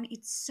down.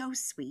 It's so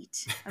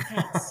sweet.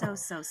 Okay. It's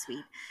so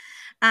sweet.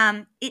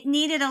 It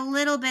needed a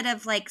little bit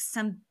of like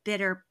some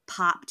bitter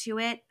pop to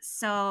it.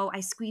 So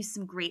I squeezed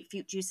some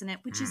grapefruit juice in it,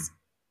 which is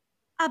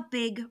a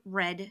big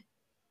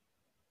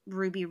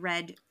ruby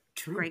red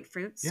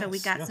grapefruit. So we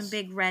got some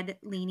big red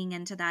leaning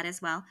into that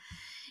as well.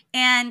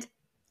 And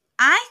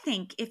I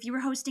think if you were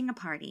hosting a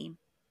party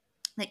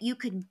that you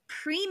could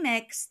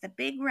pre-mix the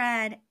Big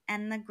Red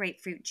and the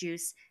grapefruit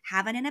juice,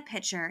 have it in a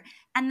pitcher,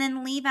 and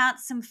then leave out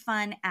some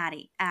fun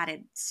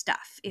added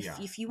stuff.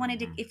 If you wanted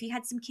to, if you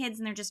had some kids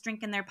and they're just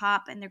drinking their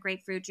pop and their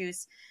grapefruit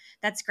juice,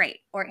 that's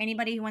great. Or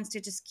anybody who wants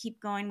to just keep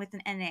going with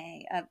an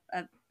NA,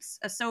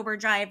 a sober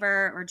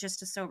driver or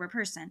just a sober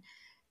person.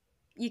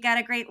 You got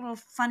a great little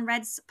fun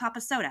red pop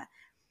of soda.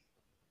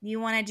 You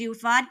want to do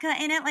vodka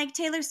in it like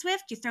Taylor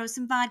Swift? You throw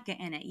some vodka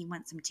in it. You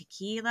want some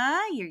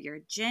tequila? You're your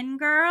gin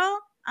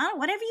girl?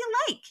 Whatever you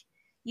like.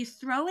 You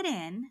throw it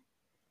in,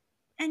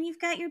 and you've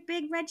got your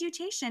Big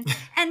Redutation.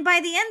 And by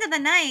the end of the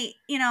night,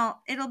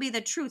 it'll be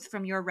the truth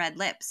from your red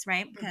lips,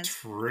 right? Because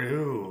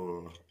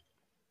True.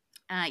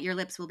 Your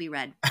lips will be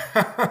red.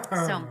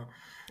 So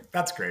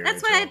that's great.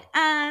 That's what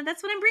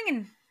I'm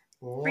bringing.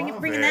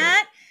 Bringing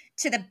that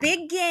to the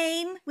big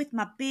game with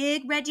my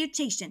Big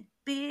Redutation.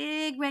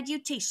 Big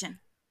Redutation.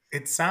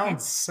 It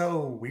sounds so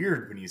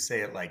weird when you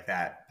say it like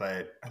that,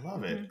 but I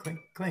love it. Clink,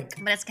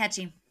 clink. But it's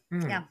catchy.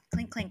 Yeah,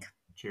 clink, clink.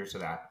 Cheers to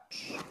that.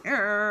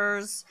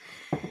 Cheers.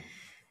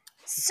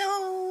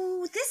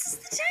 So this is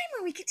the time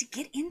where we get to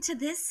get into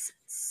this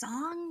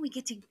song. We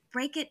get to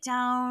break it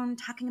down,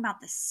 talking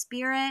about the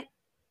spirit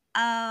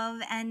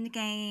of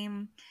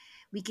Endgame.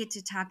 We get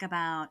to talk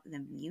about the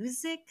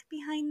music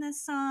behind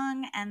this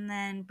song and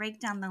then break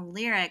down the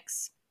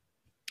lyrics,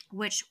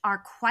 which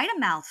are quite a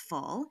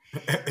mouthful.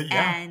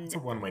 Yeah, and that's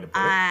one way to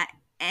put it.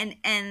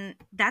 And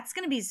that's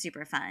going to be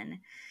super fun.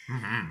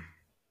 Mm-hmm.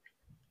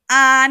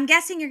 I'm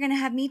guessing you're going to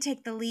have me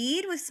take the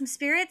lead with some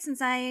spirit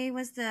since I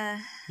was the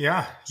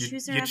Yeah,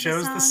 chooser you of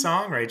chose the the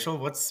song. song, Rachel.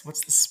 What's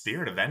the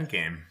spirit of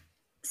Endgame?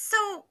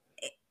 So,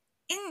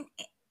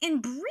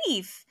 in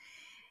brief,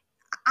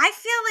 I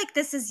feel like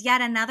this is yet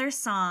another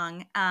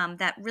song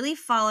that really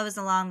follows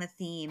along the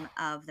theme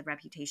of the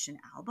Reputation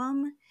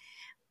album.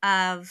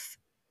 Of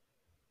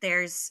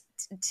there's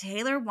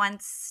Taylor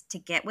wants to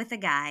get with a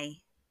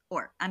guy,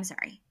 or I'm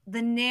sorry,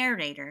 the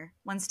narrator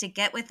wants to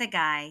get with a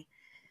guy,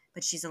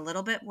 but she's a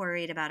little bit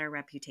worried about her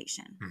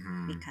reputation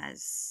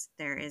because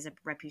there is a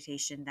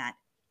reputation that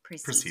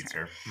precedes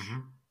her.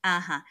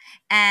 Mm-hmm.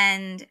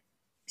 And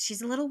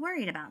she's a little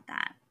worried about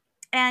that.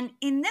 And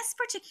in this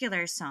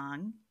particular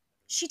song,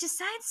 she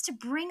decides to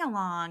bring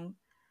along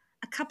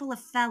a couple of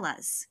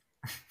fellas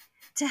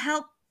to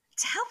help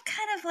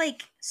kind of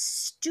like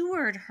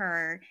steward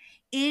her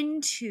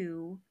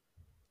into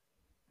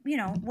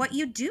what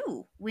you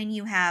do when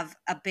you have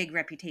a big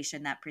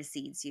reputation that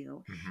precedes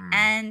you,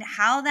 and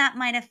how that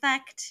might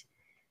affect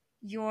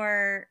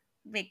your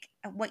like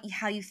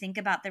how you think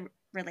about the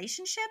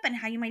relationship and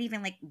how you might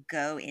even like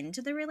go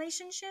into the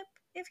relationship,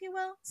 if you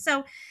will.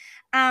 So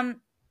I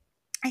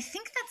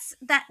think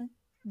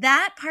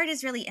that part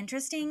is really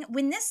interesting.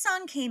 When this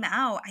song came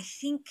out, I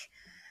think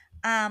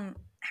everyone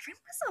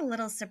was a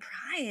little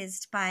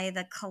surprised by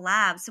the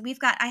collab. So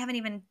I haven't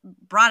even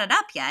brought it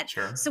up yet.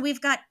 Sure. So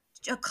we've got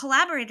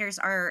collaborators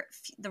are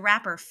the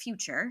rapper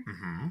Future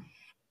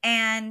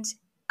and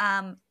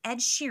Ed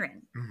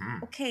Sheeran.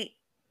 Okay,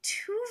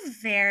 two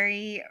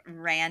very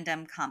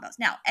random combos.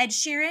 Now, Ed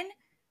Sheeran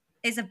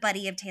is a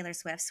buddy of Taylor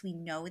Swift's. We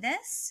know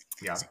this.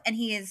 Yeah. And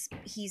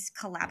he's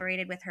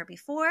collaborated with her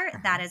before.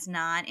 That is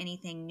not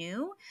anything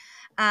new.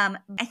 I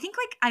think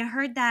like I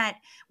heard that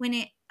when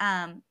it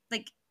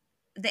like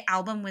the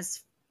album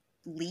was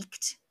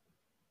leaked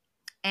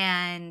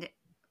and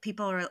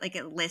people were like,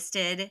 it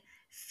listed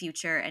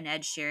Future and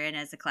Ed Sheeran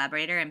as a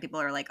collaborator, and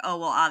people are like, oh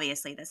well,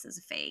 obviously this is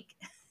fake.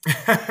 They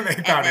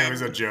thought it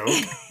was a joke.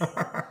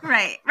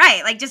 right,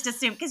 like just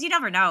assume, because you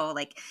never know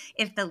like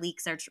if the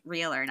leaks are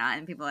real or not,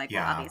 and people are like,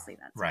 well, obviously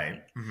that's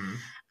right.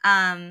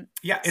 Fake.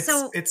 Yeah,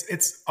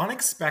 it's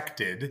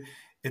unexpected.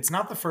 It's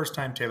not the first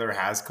time Taylor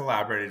has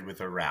collaborated with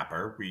a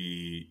rapper.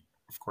 We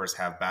of course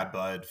have Bad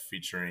Blood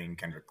featuring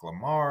Kendrick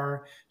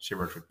Lamar. She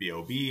worked with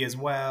B.O.B. as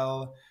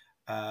well.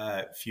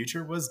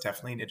 Future was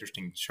definitely an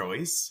interesting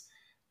choice,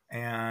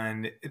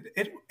 and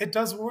it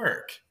does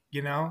work,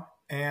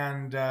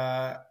 and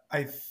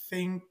I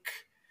think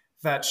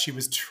that she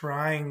was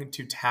trying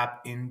to tap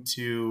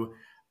into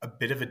a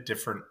bit of a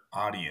different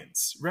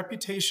audience.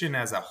 Reputation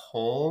as a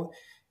whole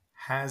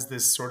has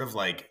this sort of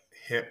like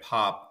hip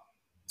hop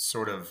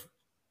sort of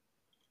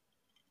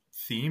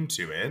theme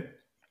to it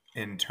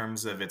in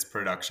terms of its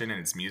production and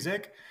its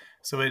music.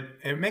 So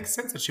it makes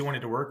sense that she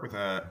wanted to work with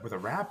a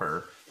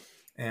rapper.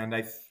 And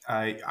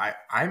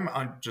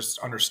I'm just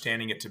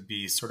understanding it to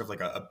be sort of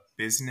like a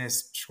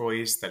business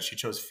choice that she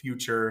chose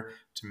Future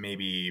to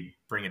maybe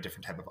bring a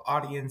different type of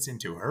audience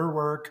into her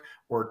work,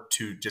 or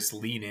to just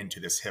lean into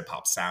this hip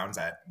hop sounds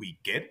that we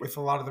get with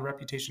a lot of the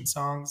Reputation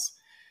songs.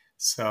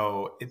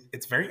 So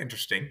it's very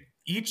interesting.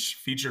 Each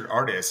featured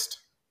artist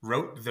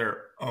wrote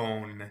their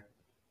own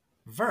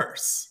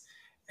verse.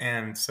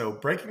 And so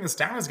breaking this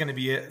down is going to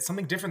be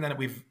something different than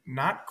we've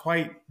not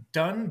quite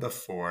done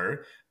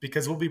before,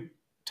 because we'll be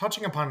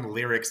touching upon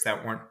lyrics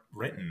that weren't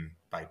written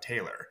by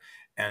Taylor,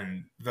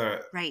 and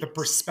the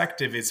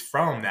perspective is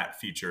from that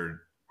featured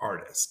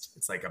artist.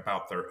 It's like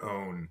about their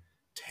own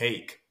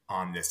take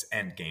on this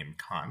Endgame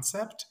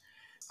concept.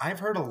 I've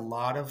heard a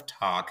lot of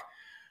talk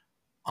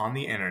on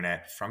the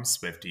internet from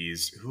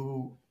Swifties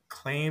who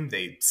claim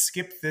they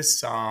skipped this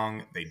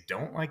song, they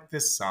don't like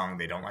this song,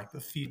 they don't like the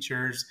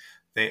features.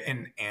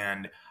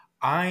 And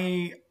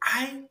I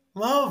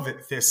love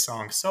this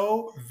song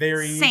so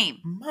very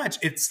much.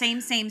 It's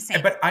same.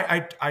 But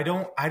I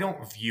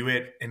don't view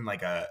it in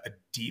like a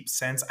deep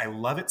sense. I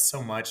love it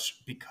so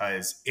much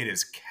because it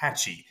is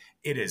catchy.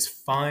 It is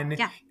fun.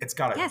 Yeah. It's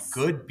got a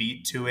good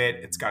beat to it.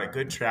 It's got a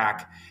good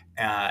track,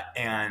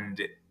 and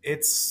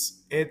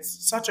it's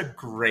such a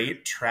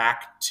great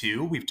track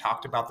too. We've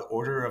talked about the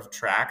order of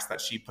tracks that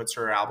she puts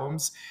her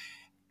albums,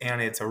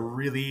 and it's a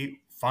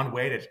really fun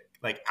way to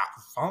like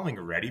following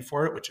Ready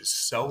for It, which is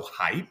so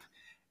hype.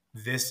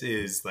 This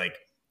is like,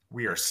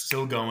 we are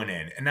still going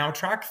in. And now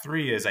track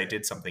 3 is I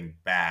Did Something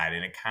Bad,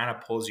 and it kind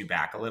of pulls you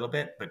back a little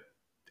bit, but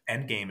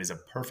Endgame is a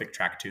perfect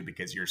track too,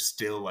 because you're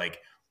still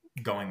like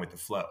going with the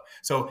flow.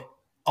 So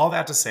all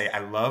that to say, I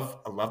love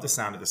the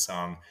sound of the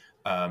song.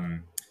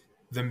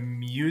 The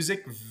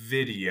music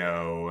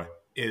video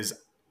is,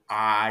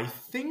 I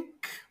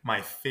think, my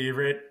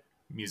favorite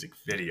music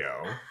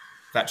video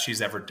that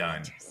she's ever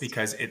done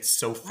because it's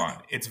so fun.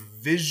 It's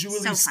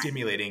visually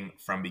stimulating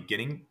from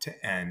beginning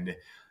to end.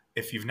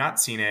 If you've not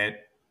seen it,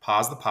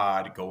 pause the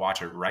pod, go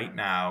watch it right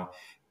now.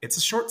 It's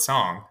a short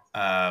song,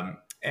 so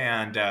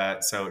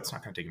it's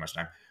not going to take you much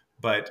time.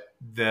 But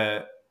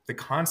the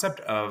concept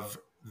of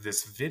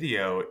this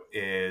video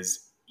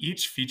is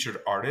each featured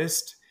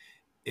artist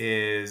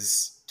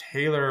is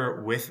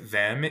Taylor with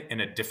them in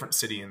a different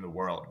city in the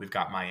world. We've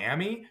got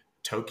Miami,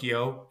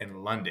 Tokyo,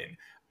 and London.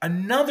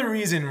 Another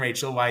reason,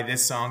 Rachel, why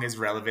this song is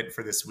relevant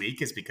for this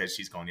week is because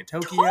she's going to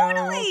Tokyo.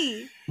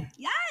 Totally.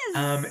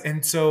 Yes.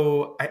 And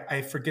so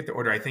I forget the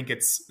order. I think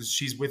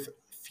she's with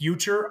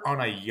Future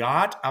on a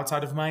yacht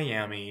outside of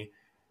Miami.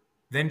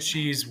 Then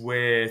she's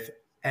with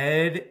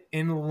Ed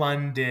in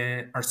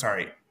London. Or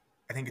sorry,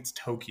 I think it's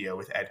Tokyo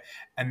with Ed.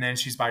 And then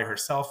she's by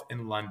herself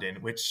in London,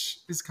 which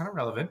is kind of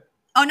relevant.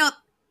 Oh, no.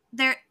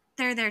 They're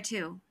there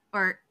too.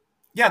 Or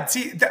yeah,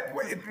 see,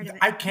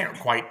 I can't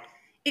quite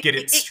get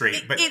it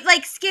straight, but it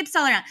like skips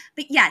all around.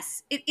 But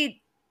yes, it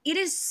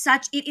is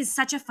such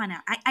a fun.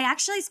 I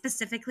actually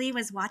specifically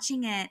was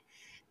watching it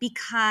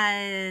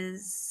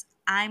because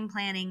I'm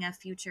planning a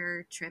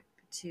future trip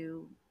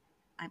to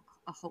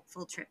a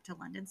hopeful trip to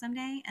London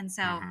someday, and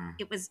so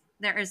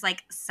there is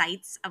like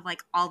sites of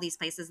like all these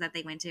places that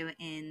they went to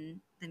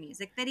in the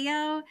music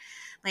video,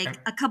 like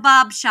a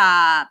kebab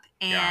shop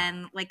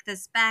and like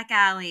this back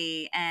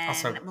alley and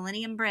also,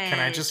 Millennium Bridge. Can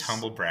I just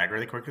humble brag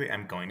really quickly?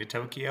 I'm going to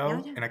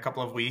Tokyo in a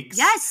couple of weeks.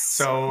 Yes.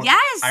 So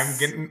yes, I'm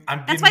getting.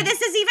 That's why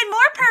this is even more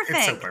perfect.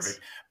 It's so perfect.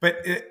 But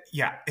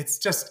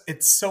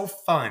it's so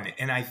fun,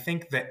 and I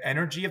think the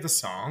energy of the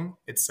song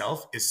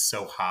itself is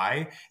so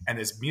high, and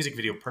this music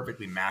video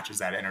perfectly matches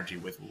that energy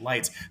with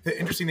lights. The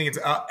interesting thing is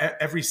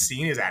every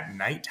scene is at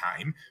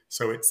nighttime,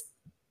 so it's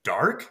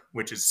dark,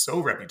 which is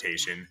so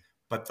Reputation,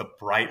 but the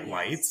bright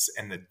lights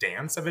and the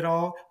dance of it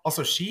all.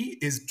 Also, she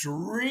is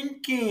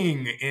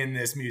drinking in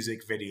this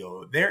music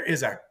video. There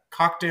is a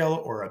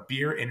cocktail or a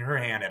beer in her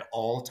hand at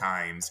all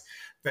times.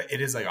 But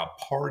it is like a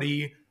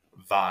party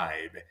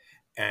vibe.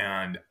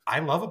 And I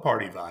love a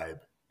party vibe.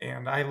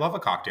 And I love a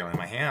cocktail in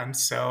my hand.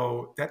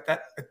 So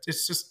that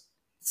it's just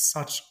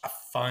such a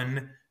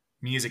fun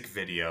music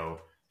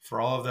video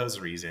for all of those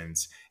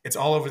reasons. It's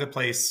all over the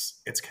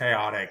place. It's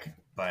chaotic.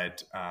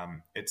 But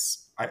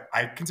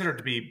I consider it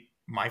to be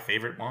my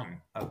favorite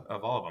one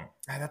of all of them.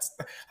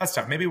 That's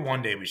tough. Maybe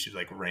one day we should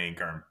like rank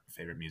our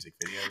favorite music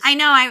videos. I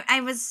know.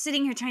 I was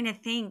sitting here trying to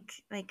think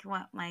like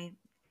what my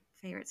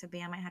favorites would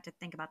be. I might have to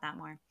think about that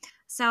more.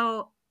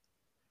 So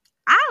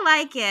I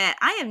like it.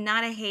 I am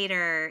not a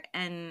hater,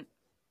 and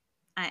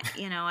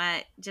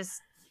I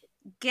just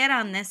get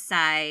on this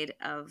side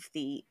of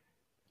the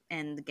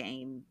end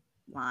game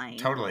line.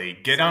 Totally.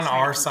 Get on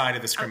our side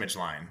of the scrimmage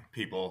line,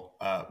 people.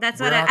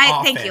 That's what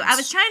I thank you. I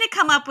was trying to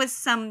come up with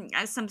some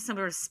sort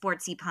of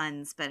sportsy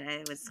puns, but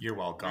I was You're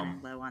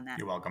welcome. Low on that.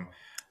 You're welcome.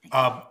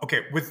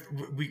 Okay,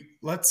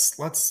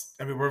 let's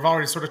I mean, we've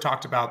already sort of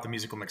talked about the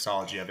musical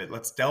mixology of it.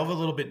 Let's delve a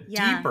little bit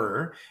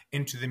deeper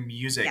into the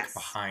music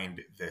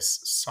behind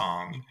this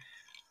song.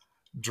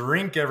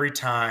 Drink every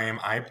time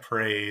I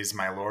praise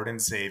my Lord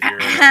and Savior,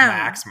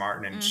 Max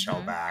Martin and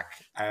Shellback.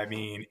 I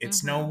mean,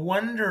 it's no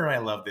wonder I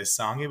love this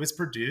song. It was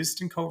produced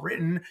and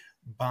co-written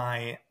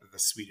by the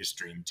Swedish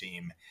Dream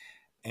Team.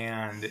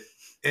 And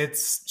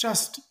it's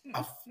just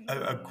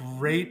a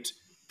great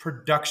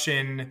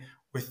production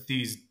with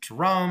these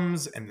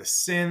drums and the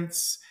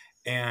synths.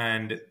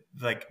 And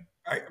like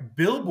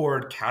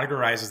Billboard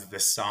categorizes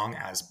this song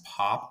as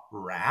pop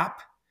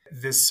rap.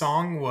 This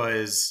song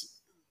was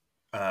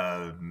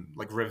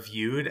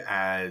reviewed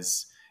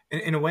as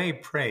in a way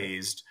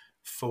praised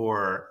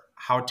for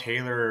how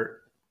Taylor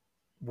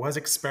was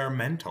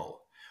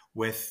experimental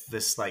with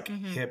this like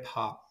hip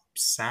hop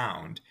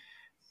sound,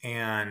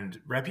 and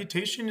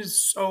Reputation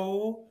is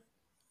so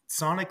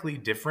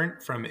sonically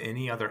different from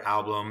any other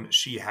album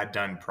she had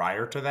done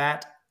prior to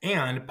that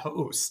and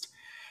post,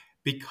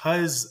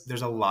 because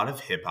there's a lot of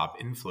hip hop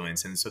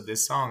influence. And so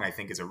this song I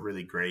think is a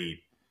really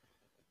great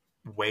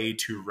way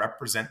to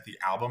represent the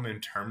album in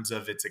terms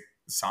of its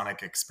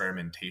sonic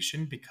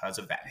experimentation because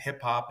of that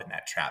hip hop and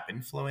that trap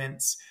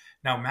influence.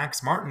 Now,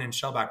 Max Martin and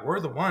Shellback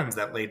were the ones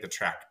that laid the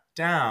track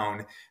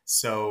down,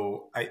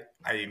 so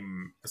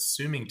I'm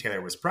assuming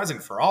Taylor was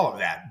present for all of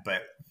that.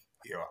 But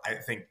I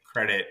think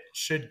credit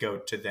should go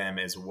to them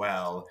as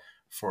well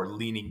for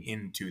leaning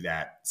into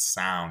that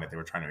sound that they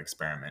were trying to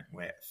experiment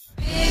with.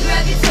 Big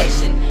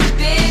reputation,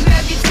 big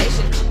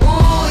reputation.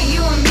 Oh,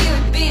 you and me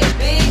would be a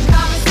big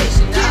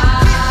conversation.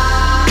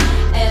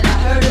 And I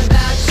heard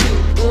about you.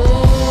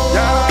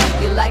 Oh,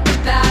 you like the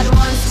bad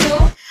ones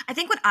too? I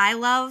think what I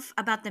love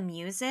about the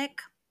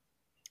music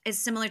is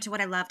similar to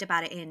what I loved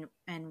about it in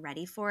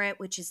Ready for It,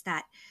 which is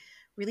that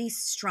really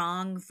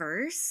strong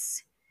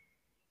verse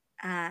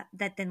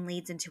that then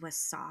leads into a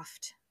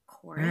soft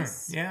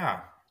chorus.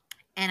 Yeah.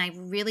 And I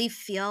really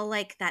feel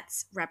like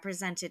that's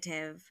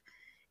representative.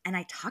 And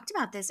I talked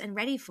about this in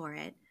Ready for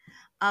It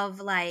of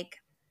like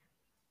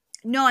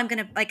no, I'm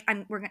gonna like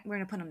we're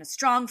gonna put on a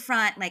strong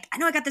front. Like, I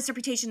know I got this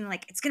reputation.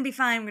 Like, it's gonna be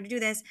fine. We're gonna do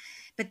this.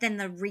 But then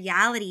the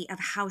reality of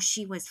how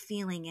she was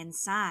feeling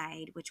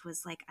inside, which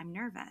was like, I'm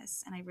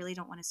nervous and I really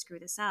don't want to screw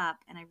this up,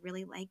 and I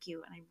really like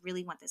you and I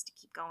really want this to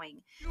keep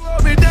going. You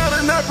hold me down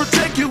and I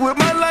protect you with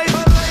my life.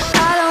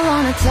 I don't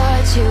wanna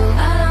touch you.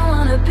 I don't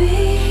wanna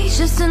be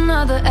just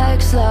another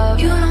ex-love.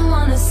 You don't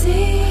wanna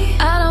see.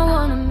 I don't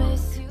wanna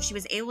miss you. She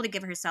was able to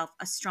give herself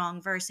a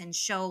strong verse and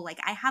show, like,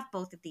 I have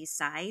both of these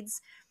sides,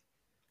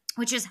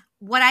 which is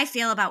what I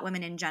feel about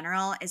women in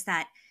general, is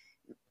that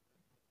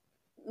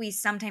we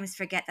sometimes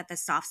forget that the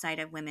soft side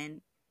of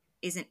women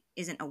isn't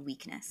a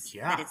weakness.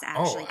 Yeah. That it's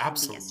actually can be a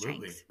absolutely.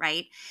 strength,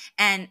 right?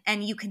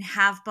 And you can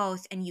have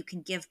both and you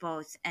can give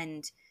both,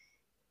 and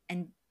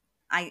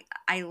I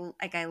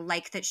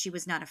like that she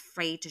was not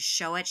afraid to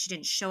show it. She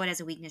didn't show it as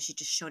a weakness, she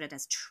just showed it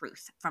as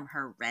truth from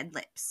her red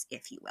lips,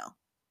 if you will.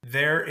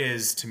 There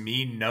is, to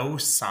me, no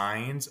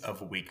signs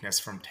of weakness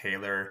from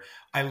Taylor.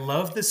 I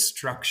love the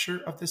structure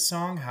of the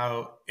song,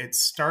 how it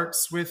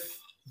starts with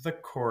the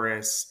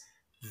chorus,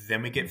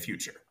 then we get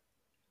Future,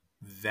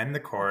 then the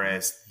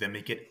chorus, then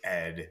we get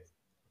Ed,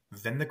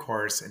 then the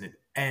chorus, and it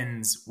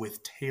ends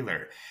with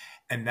Taylor.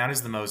 And that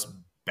is the most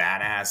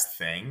badass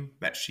thing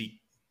that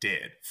she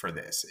did for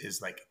this,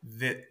 is like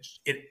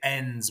it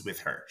ends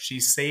with her.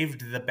 She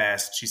saved the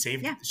best.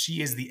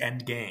 She is the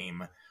end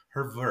game.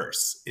 Her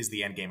verse is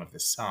the end game of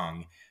this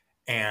song.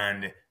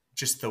 And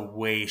just the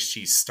way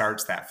she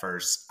starts that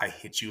verse, I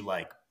hit you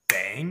like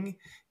bang,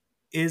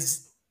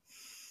 is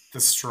the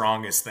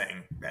strongest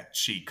thing that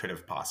she could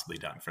have possibly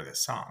done for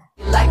this song.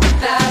 Like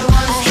that one,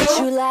 I hit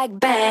you like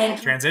bang.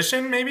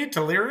 Transition maybe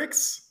to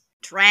lyrics?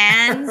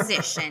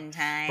 Transition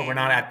time. But we're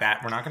not at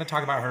that. We're not going to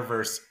talk about her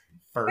verse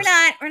first.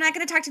 We're not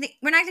going to take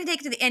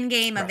it to the end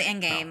game of the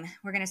end game. No.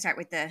 We're going to start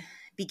with the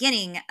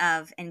beginning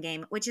of end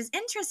game, which is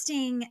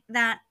interesting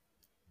that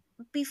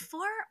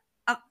before,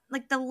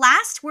 like, the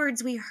last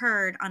words we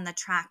heard on the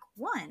track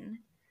 1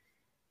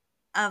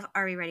 of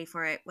Are We Ready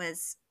For It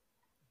was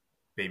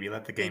Baby,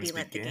 let the games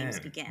begin. Mm-hmm. Baby,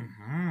 let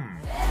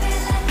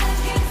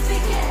the games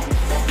begin.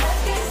 Let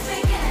the games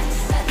begin.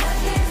 Let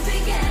the games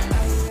begin.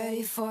 Are you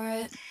ready for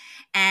it?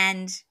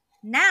 And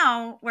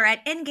now we're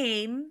at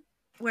endgame,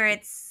 where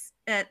it's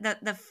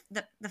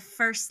the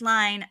first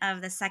line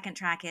of the second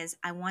track is,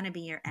 I want to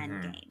be your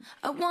end game.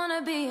 I want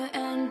to be your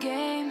end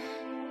game.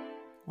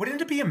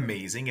 Wouldn't it be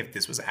amazing if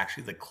this was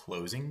actually the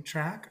closing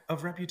track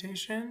of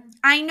Reputation?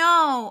 I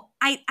know.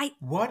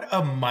 What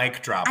a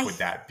mic drop would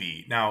that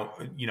be? Now,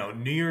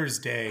 New Year's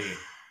Day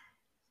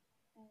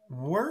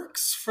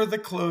works for the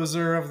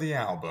closer of the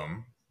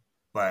album,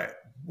 but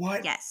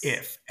what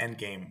if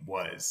Endgame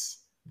was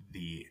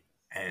the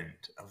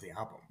end of the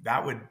album?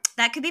 That would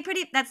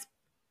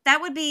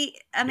be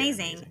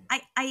amazing.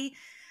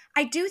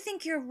 I do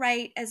think you're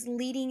right as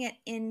leading it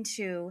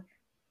into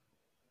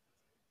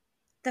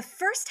the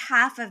first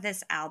half of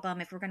this album.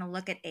 If we're going to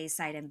look at A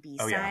side and B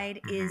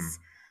side, is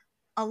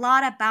a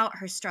lot about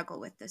her struggle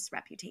with this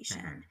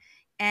reputation.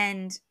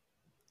 And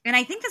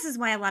I think this is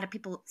why a lot of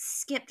people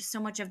skipped so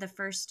much of the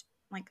first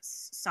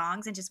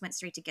songs and just went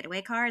straight to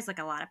Getaway Cars, like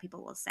a lot of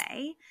people will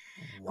say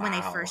when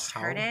they first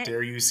heard it. How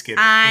dare you skip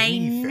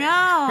anything? I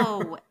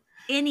know.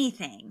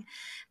 Anything.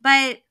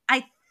 But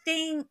I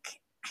think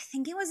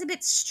it was a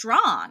bit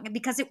strong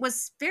because it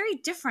was very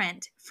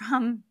different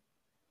from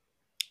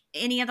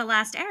any of the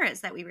last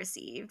eras that we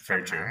received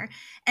from her.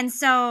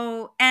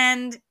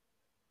 And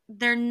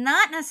they're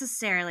not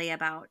necessarily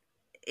about,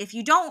 if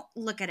you don't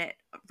look at it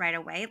right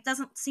away, it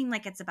doesn't seem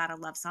like it's about a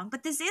love song,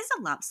 but this is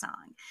a love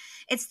song.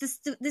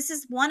 This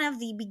is one of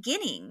the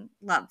beginning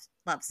love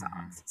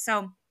songs.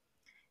 So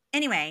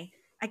anyway,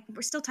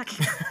 we're still talking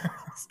about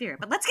Spirit,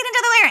 but let's get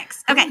into the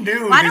lyrics.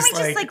 Okay. Why don't we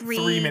just read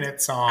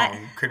 3-minute song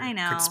could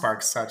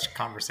spark such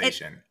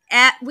conversation.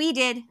 We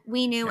did.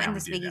 We knew, and the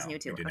Swiggies knew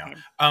too.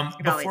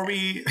 Before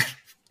we,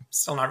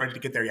 still not ready to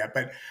get there yet,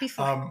 but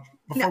before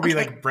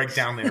we break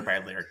down lyric by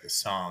lyric this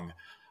song,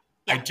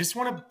 I just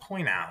want to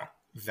point out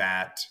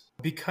that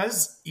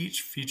because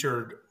each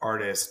featured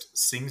artist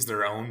sings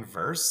their own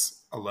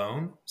verse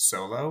alone,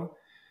 solo,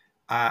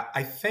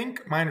 I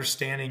think my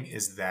understanding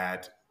is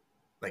that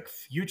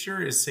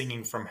Future is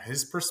singing from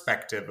his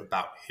perspective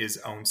about his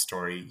own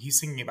story. He's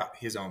singing about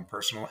his own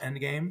personal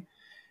endgame.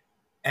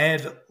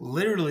 Ed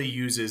literally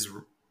uses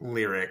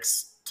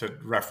lyrics to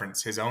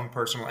reference his own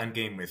personal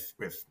endgame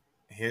with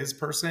his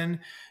person,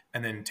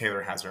 and then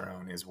Taylor has her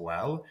own as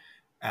well.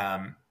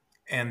 And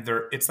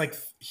it's like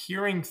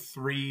hearing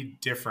 3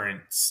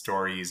 different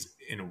stories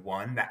in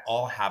one that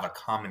all have a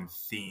common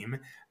theme.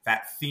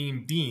 That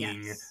theme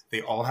being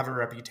they all have a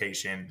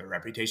reputation. The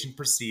reputation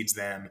precedes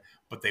them,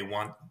 but they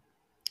want,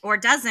 or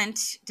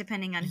doesn't,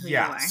 depending on who you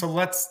are. So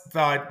let's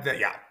thought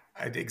that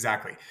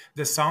exactly.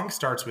 The song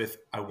starts with,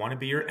 I want to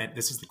be your end.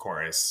 This is the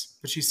chorus,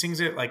 but she sings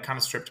it kind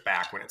of stripped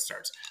back when it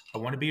starts. I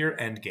want to be your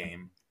end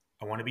game.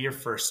 I want to be your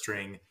first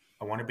string.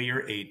 I want to be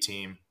your A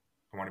team.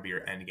 I want to be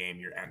your end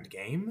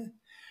game,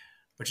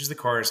 which is the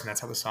chorus. And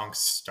that's how the song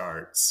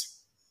starts.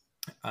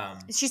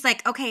 She's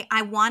like, okay,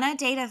 I want to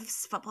date a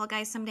football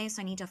guy someday,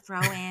 so I need to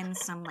throw in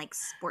some like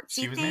sportsy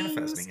She was things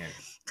manifesting it.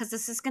 because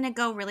this is going to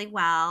go really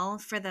well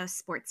for the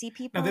sportsy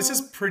people. Now, this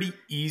is pretty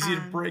easy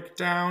to break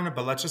down,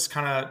 but let's just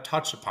kind of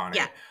touch upon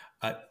Yeah.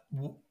 it.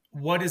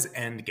 What is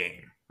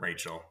Endgame,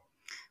 Rachel?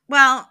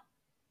 Well,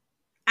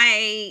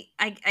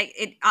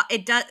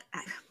 it does.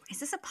 Is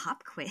this a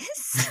pop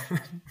quiz?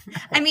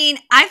 I mean,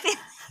 I feel.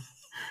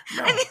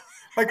 No. I mean,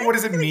 Like, what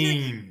does it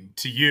mean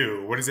to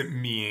you? What does it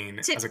mean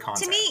as a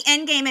concept? To me,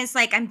 Endgame is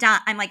like, I'm done.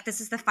 I'm like, this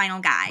is the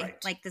final guy.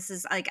 Right. Like, this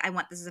is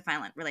a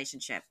final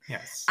relationship.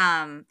 Yes.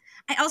 I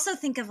also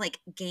think of like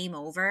game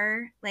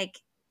over, like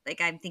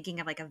I'm thinking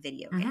of like a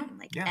video game,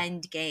 like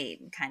end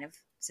game kind of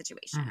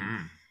situation.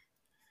 Mm-hmm.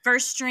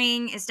 First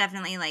string is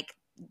definitely like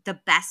the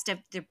best of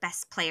the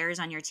best players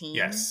on your team.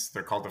 Yes,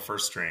 they're called the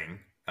first string.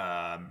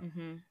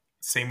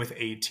 Same with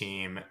A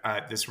team.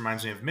 This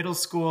reminds me of middle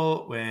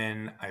school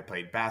when I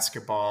played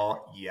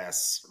basketball.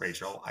 Yes,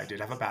 Rachel, I did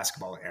have a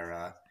basketball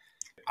era.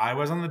 I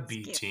was on the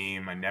B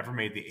team. I never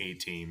made the A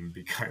team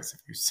because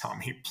if you saw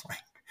me play,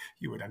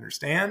 you would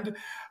understand.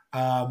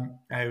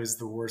 I was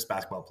the worst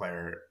basketball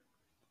player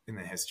in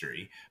the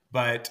history.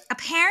 But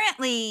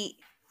apparently,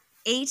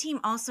 A team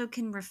also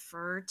can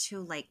refer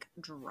to like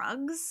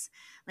drugs,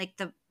 like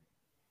the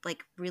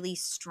really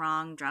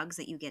strong drugs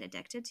that you get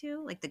addicted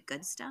to, like the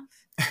good stuff.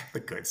 The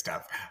good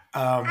stuff.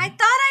 I thought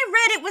I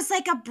read it was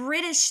like a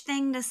British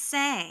thing to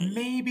say.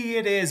 Maybe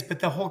it is, but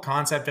the whole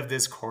concept of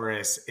this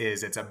chorus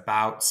is it's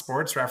about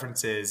sports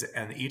references,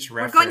 and each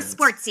reference.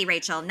 We're going sportsy,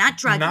 Rachel, not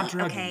druggy. Not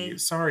druggy. Okay.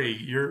 Sorry,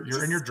 you're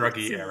in your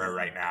druggy era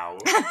right now.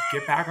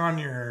 Get back on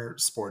your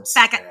sports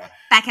era.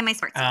 Back in my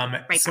sports.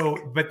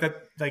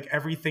 But like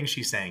everything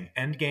she's saying,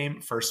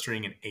 Endgame, first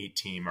string, and A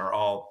team are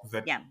all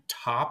the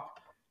top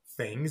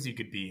things you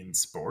could be in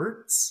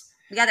sports.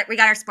 We got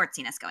our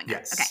sportsiness going on.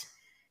 Yes. Okay.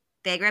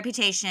 Big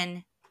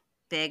reputation.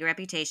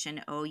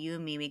 Oh, you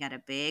and me, we got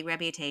a big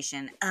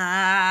reputation.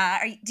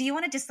 Do you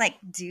want to just like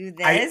do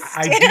this?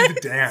 I do the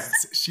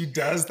dance. She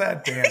does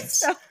that dance. It's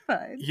so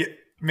fun. Yeah,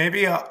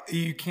 maybe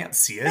you can't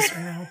see us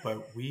right now,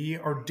 but we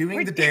are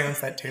doing the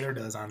dance that Taylor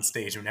does on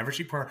stage whenever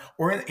she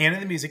and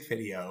in the music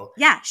video.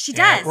 Yeah, she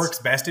does. It works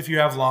best if you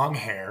have long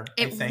hair.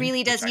 It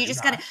really does. You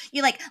just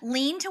you like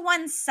lean to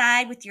one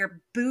side with your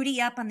booty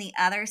up on the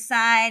other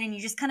side, and you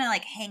just kind of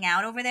like hang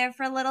out over there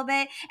for a little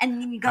bit, and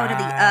then you go to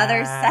the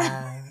other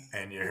side.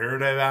 And you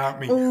heard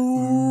about me.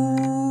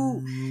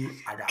 Ooh.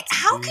 I got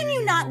How can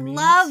you not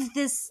love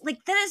this?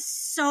 Like, that is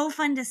so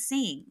fun to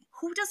sing.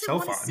 Who doesn't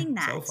want to sing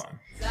that? So fun.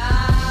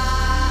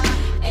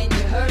 And you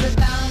heard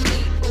about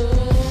me.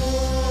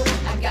 Ooh,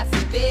 I got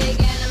some big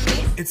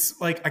enemies.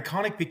 It's like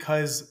iconic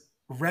because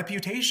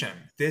reputation.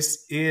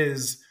 This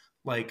is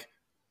like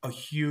a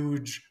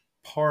huge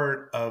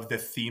part of the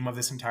theme of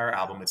this entire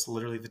album. It's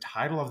literally the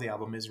title of the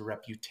album is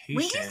Reputation.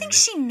 When do you think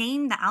she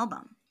named the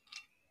album?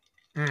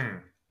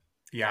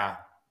 Yeah.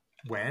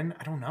 When?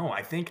 I don't know.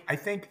 I mean,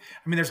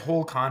 there's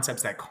whole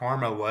concepts that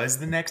Karma was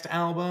the next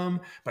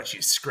album, but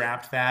she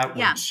scrapped that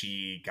when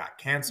she got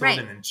canceled. Right.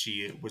 And then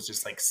she was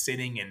just like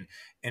sitting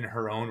in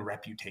her own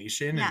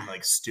reputation and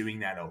like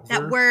stewing that over.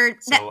 That word,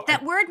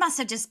 that word must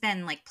have just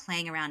been like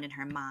playing around in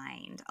her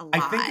mind a lot.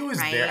 I think it was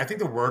right? there. I think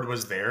the word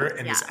was there,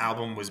 and this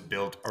album was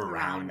built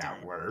around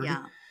that word.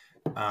 Yeah.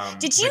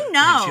 Did you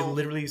know she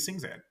literally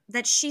sings it?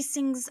 That she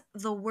sings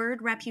the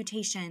word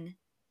reputation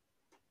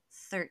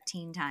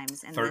 13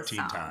 times in 13 this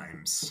song.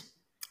 times.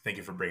 Thank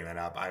you for bringing that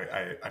up.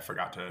 I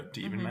forgot to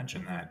even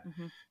mention that.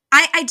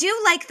 I do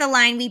like the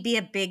line, "We be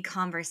a big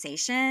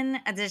conversation."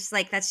 That's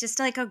just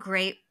like a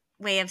great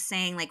way of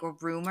saying like a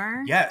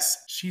rumor.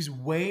 Yes. She's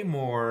way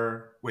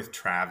more with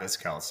Travis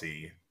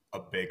Kelce, a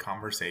big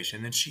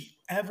conversation, than she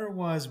ever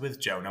was with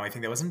Joe. Now, I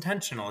think that was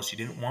intentional. She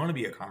didn't want to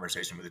be a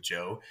conversation with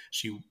Joe.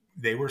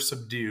 They were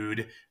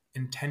subdued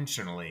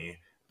intentionally.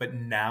 But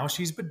now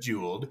she's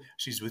bejeweled.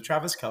 She's with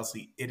Travis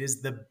Kelce. It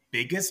is the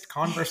biggest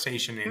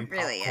conversation in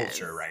pop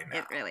culture right now.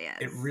 It really is.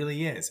 It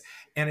really is.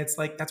 And it's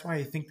like, that's why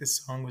I think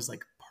this song was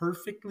like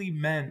perfectly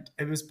meant.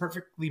 It was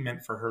perfectly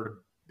meant for her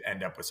to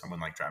end up with someone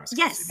like Travis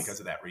Kelce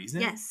because of that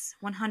reason. Yes,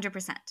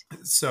 100%.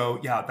 So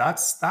yeah,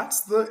 that's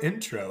the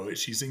intro.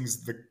 She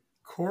sings the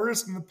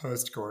chorus and the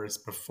post-chorus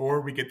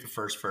before we get the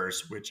first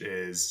verse, which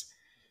is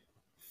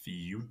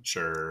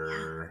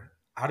Future.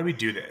 How do we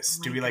do this?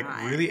 Do we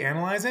really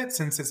analyze it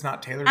since it's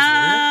not Taylor's lyrics?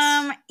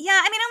 Yeah,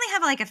 I mean, I only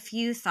have like a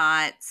few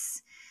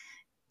thoughts.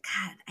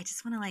 God, I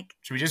just want to like.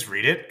 Should we just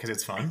read it because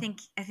it's fun? I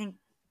think.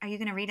 Are you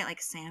gonna read it like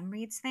Sam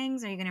reads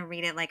things, or are you gonna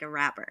read it like a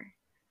rapper?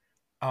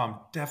 I'm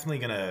definitely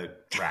gonna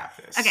rap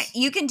this. Okay,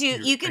 you can do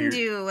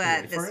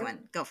this one.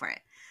 Go for it.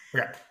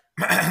 Okay.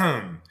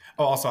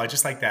 Also, I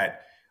just like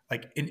that.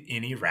 Like in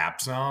any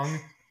rap song,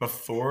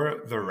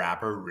 before the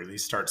rapper really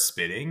starts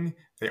spitting,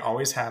 they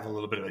always have a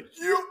little bit of like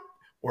yo.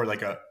 Or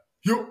like a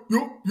yo,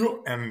 yo,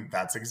 yo. And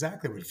that's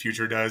exactly what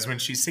Future does when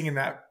she's singing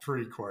that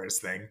pre-chorus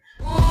thing.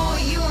 Oh,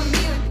 you and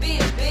me would be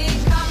a big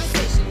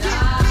conversation.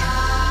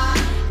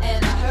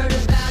 And I heard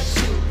about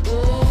you.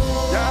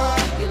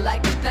 Oh, you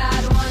like the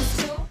bad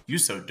ones too. You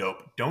so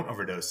dope. Don't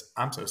overdose.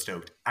 I'm so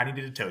stoked. I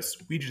needed a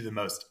toast. We do the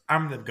most.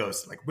 I'm the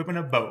ghost, like whipping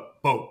a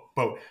boat.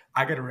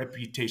 I got a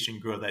reputation,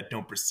 girl, that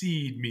don't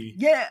precede me.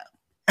 Yeah.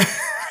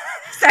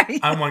 Sorry.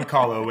 I'm one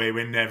call away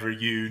whenever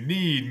you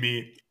need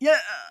me. Yeah.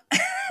 I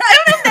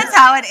don't know if that's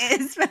how it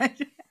is, but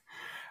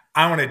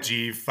I want a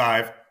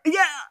G5.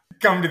 yeah.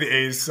 Come to the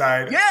A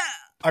side. Yeah.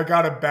 I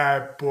got a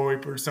bad boy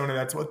persona.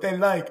 That's what they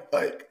like.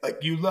 Like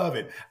you love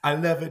it. I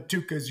love it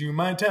too, cause you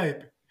my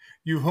type.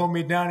 You hold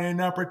me down and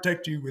I'll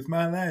protect you with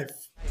my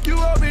life. You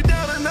hold me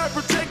down and I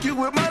protect you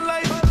with my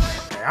life.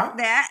 Yeah?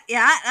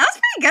 That was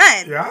pretty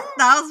good. Yeah?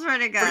 That was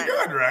pretty good. Pretty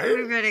good,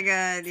 right? Pretty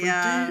good,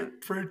 yeah.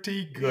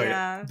 Pretty good.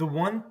 Yeah. The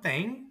one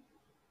thing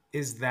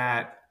is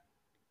that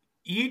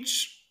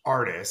each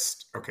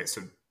artist, okay,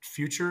 so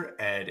Future,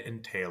 Ed,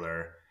 and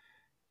Taylor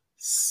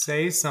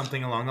say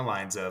something along the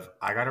lines of,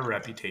 I got a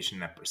reputation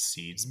that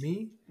precedes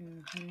me.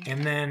 Mm-hmm.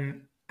 And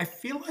then I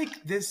feel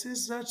like this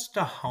is such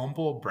a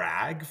humble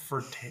brag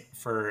for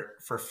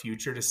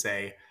Future to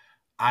say,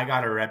 I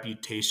got a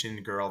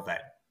reputation, girl,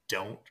 that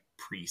don't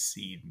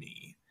precede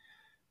me,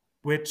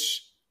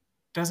 which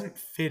doesn't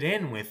fit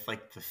in with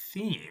like the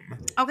theme.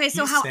 Okay,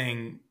 so He's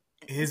saying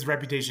his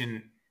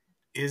reputation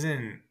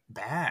isn't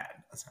bad,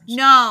 essentially.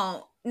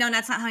 No,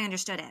 that's not how I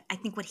understood it. I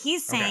think what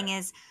he's saying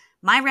is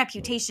my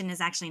reputation is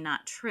actually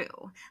not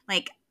true.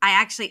 Like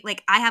I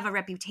have a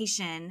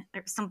reputation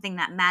or something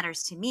that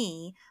matters to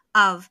me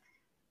of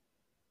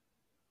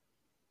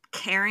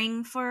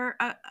caring for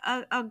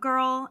a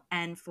girl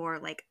and for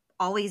like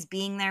always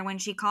being there when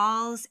she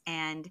calls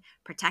and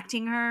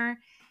protecting her,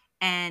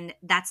 and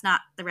that's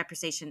not the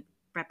reputation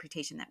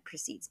that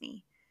precedes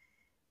me.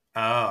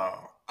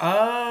 Oh,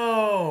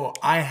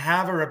 I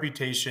have a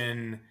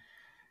reputation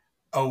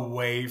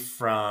away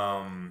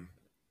from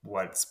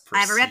what's I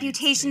have a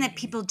reputation that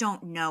people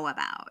don't know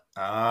about.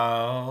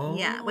 Oh.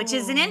 Yeah, which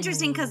is an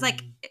interesting, because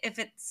like if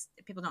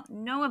people don't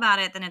know about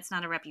it, then it's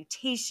not a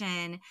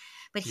reputation.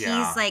 But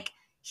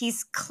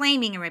he's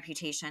claiming a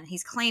reputation.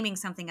 He's claiming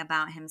something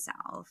about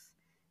himself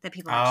that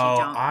people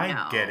actually don't know.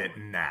 I get it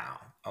now.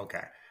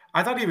 Okay.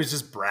 I thought he was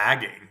just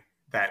bragging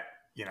that,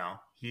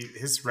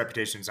 his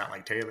reputation is not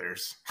like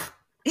Taylor's.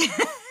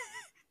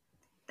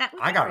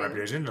 I got a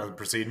reputation, doesn't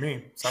precede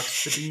me.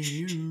 Sucks to be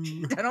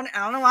you. I don't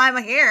know why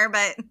I'm here,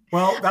 but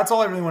well, that's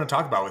all I really want to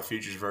talk about with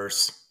Future's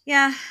verse.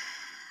 Yeah.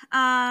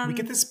 We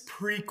get this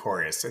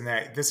pre-chorus, and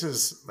that this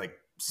is like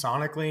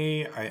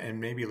sonically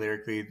and maybe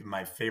lyrically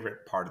my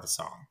favorite part of the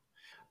song.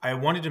 I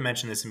wanted to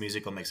mention this in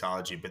musical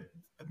mixology, but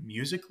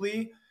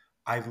musically,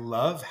 I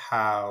love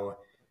how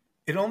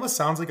it almost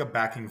sounds like a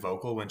backing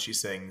vocal when she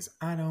sings,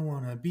 I don't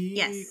want to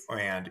be,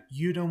 and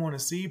you don't want to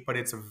see, but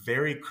it's a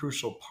very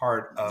crucial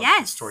part of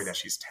the story that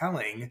she's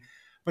telling.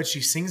 But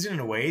she sings it in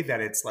a way that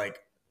it's like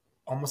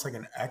almost like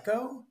an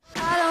echo.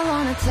 I don't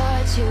want to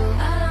touch you.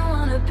 I don't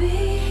want to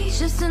be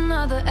just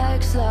another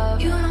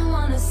ex-love. You don't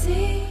want to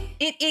see.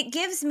 It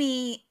gives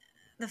me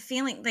the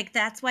feeling, like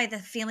that's why the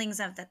feelings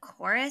of the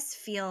chorus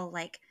feel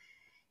like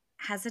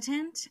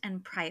hesitant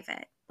and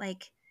private.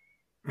 Like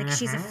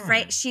she's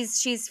afraid,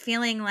 she's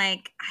feeling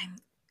like I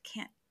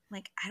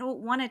don't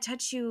want to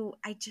touch you.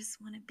 I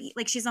just want to be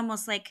like, she's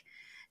almost like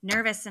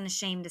nervous and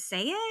ashamed to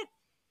say it.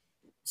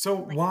 So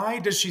why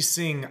does she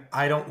sing,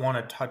 I don't want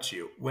to touch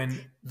you,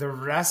 when the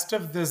rest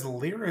of this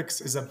lyrics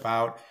is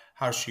about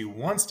how she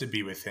wants to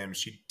be with him?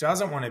 She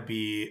doesn't want to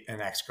be an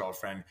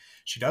ex-girlfriend.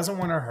 She doesn't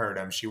want to hurt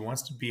him. She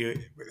wants to be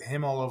with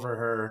him all over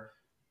her.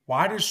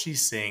 Why does she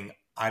sing,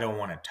 I don't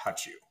want to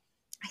touch you?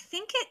 I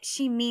think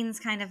she means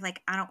kind of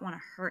like, I don't want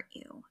to hurt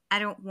you.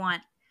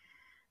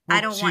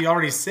 She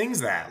already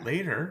sings that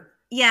later.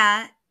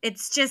 Yeah.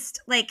 It's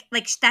just like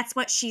that's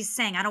what she's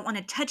saying. I don't want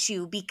to touch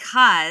you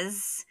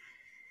because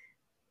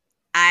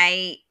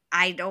I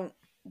don't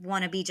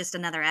want to be just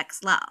another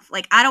ex-love.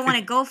 Like, I don't want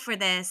to go for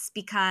this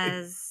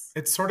because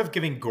it's sort of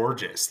giving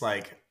gorgeous.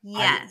 Like,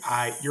 yes,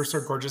 you're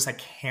so gorgeous, I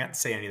can't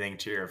say anything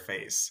to your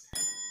face.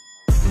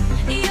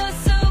 You're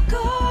so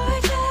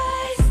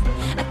gorgeous,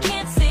 I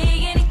can't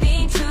say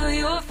anything to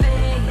your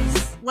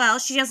face. Well,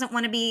 she doesn't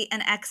want to be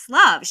an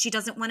ex-love. She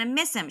doesn't want to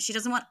miss him. She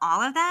doesn't want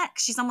all of that.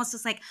 She's almost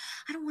just like,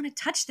 I don't want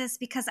to touch this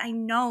because I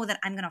know that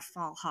I'm going to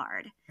fall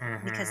hard.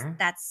 Mm-hmm. Because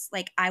that's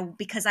like,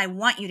 because I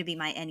want you to be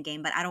my end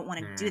game, but I don't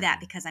want to do that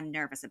because I'm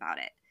nervous about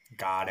it.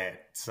 Got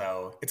it.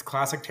 So it's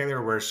classic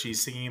Taylor where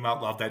she's singing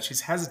about love that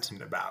she's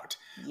hesitant about.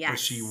 Yes. Where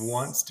she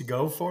wants to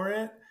go for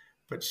it,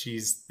 but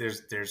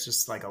there's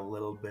just like a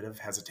little bit of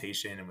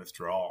hesitation and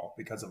withdrawal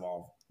because of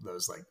all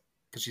those, like,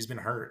 because she's been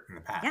hurt in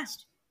the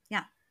past.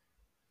 Yeah.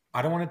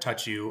 I don't want to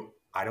touch you.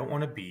 I don't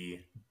want to be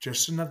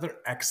just another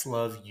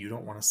ex-love you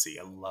don't want to see.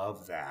 I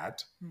love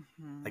that.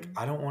 Mm-hmm. Like,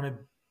 I don't want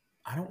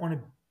to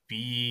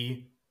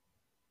be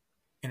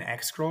an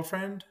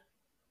ex-girlfriend.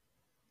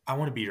 I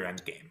want to be your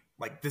end game.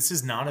 Like, this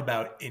isn't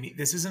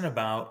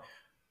about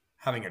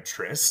having a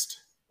tryst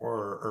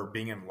or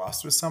being in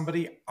lust with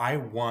somebody. I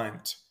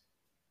want,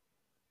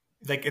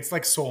 like, it's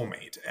like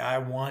soulmate. I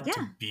want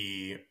to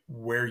be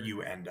where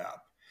you end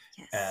up.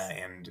 Yes.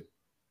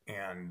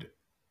 And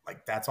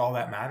like, that's all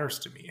that matters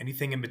to me.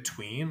 Anything in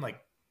between,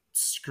 like,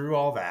 screw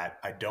all that.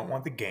 I don't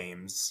want the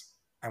games.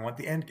 I want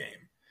the end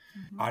game.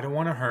 I don't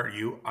want to hurt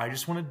you. I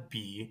just want to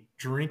be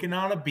drinking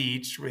on a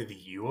beach with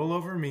you all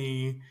over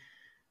me.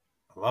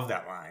 I love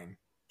that line.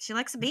 She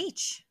likes a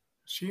beach.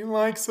 She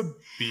likes a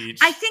beach.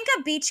 I think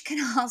a beach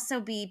can also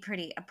be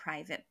a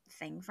private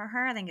thing for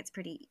her. I think it's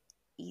pretty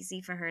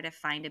easy for her to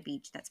find a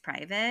beach that's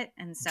private.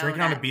 And so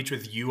drinking on a beach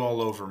with you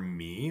all over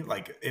me,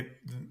 like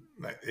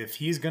if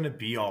he's going to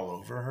be all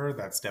over her,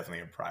 that's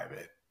definitely a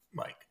private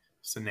like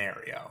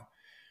scenario.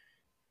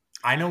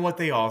 I know what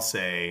they all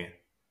say,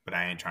 but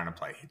I ain't trying to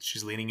play.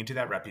 She's leaning into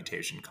that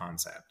reputation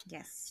concept.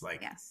 Yes. It's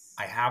like, yes.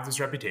 I have this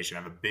reputation.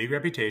 I have a big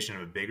reputation. I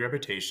have a big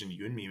reputation.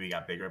 You and me, we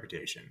got big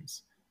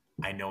reputations.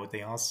 I know what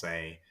they all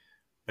say,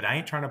 but I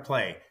ain't trying to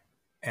play.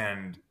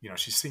 And,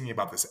 she's singing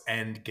about this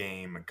end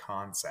game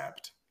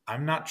concept.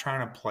 I'm not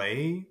trying to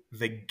play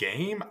the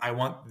game. I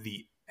want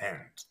the end.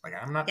 Like,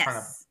 I'm not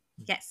trying to.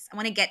 Yes. I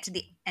want to get to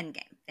the end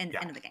game, end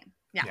of the game.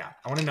 Yeah. Yeah.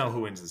 I want to know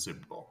who wins the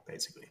Super Bowl,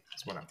 basically.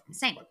 That's what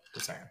Same. What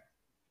we're saying.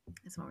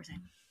 That's what we're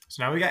saying.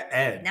 So now we got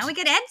Ed. Now we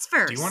get Ed's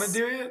first. Do you want to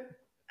do it?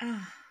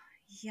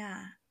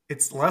 Yeah.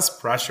 It's less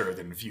pressure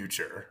than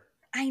Future.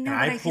 I know,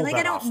 but I feel like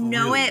I don't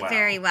know it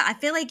very well. I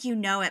feel like you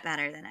know it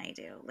better than I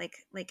do. Like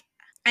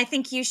I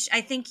think you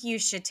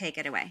should take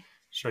it away.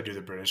 Should I do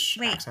the British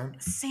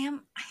accent?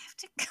 Sam, I have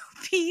to go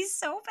pee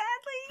so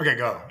badly. Okay,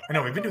 go. I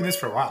know we've been doing this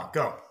for a while.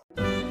 Go.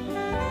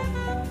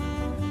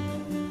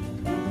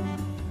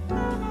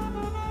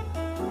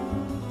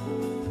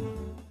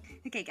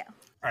 Okay, go.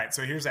 All right,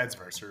 so here's Ed's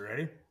verse. Are you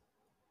ready?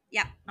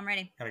 Yeah, I'm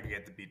ready. Gotta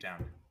get the beat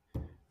down.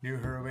 Knew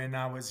her when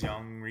I was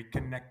young,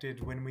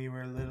 reconnected when we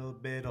were a little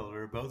bit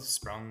older, both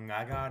sprung.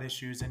 I got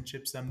issues and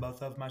chips on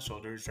both of my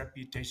shoulders.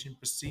 Reputation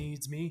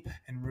precedes me,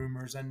 and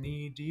rumors are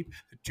knee deep.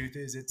 The truth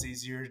is, it's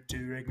easier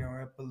to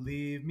ignore it,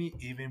 believe me.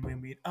 Even when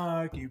we'd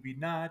argue,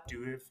 we'd not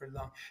do it for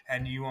long.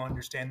 And you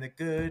understand the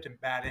good and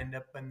bad end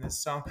up in the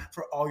song.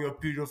 For all your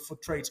beautiful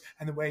traits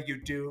and the way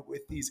you do it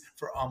with ease.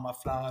 For all my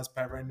flaws,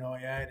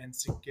 paranoia, and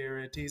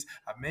insecurities.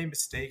 I've made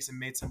mistakes and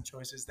made some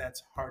choices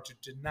that's hard to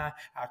deny.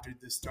 After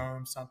the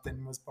storm,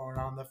 something was born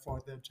on the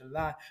 4th of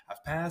July.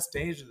 I've passed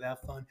stage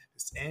without fun.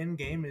 This end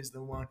game is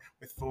the one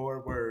with 4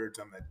 words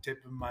on the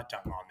tip of my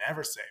tongue. I'll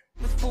never say.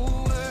 With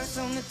 4 words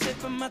on the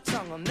tip of my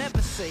tongue, I'll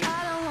never say.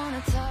 I don't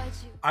wanna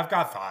touch you. I've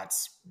got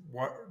thoughts.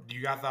 What do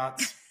you got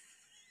thoughts?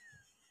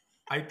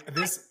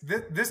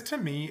 This to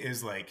me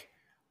is like,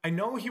 I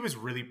know he was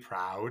really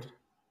proud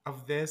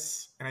of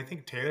this, and I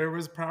think Taylor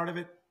was proud of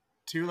it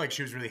too. Like,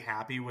 she was really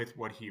happy with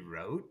what he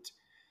wrote.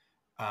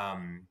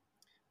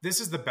 This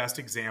is the best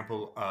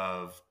example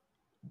of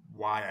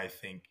why I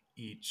think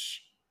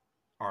each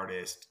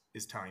artist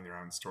is telling their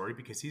own story,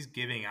 because he's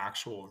giving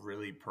actual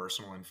really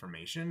personal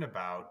information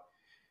about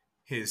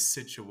his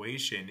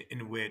situation,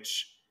 in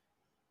which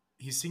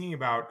he's singing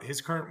about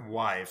his current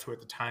wife, who at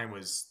the time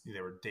was,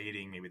 they were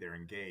dating, maybe they're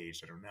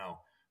engaged, I don't know,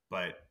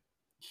 but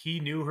he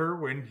knew her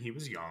when he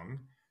was young.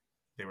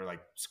 They were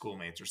like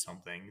schoolmates or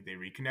something. They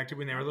reconnected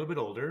when they were a little bit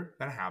older.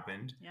 That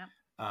happened. Yep.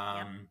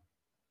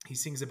 He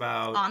sings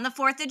about on the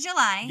 4th of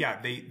July. Yeah,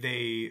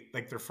 they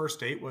like their first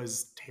date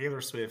was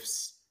Taylor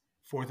Swift's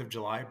 4th of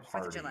July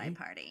party. 4th of July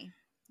party.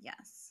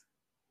 Yes.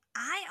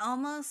 I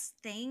almost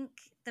think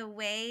the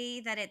way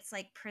that it's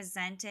like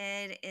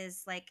presented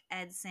is like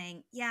Ed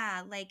saying,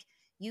 yeah, like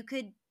you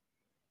could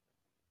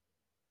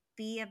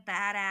be a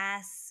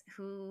badass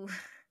who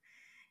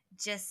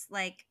just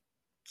like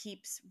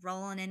keeps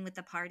rolling in with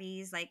the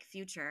parties like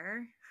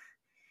Future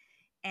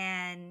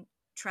and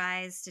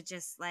tries to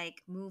just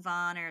like move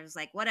on, or is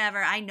like,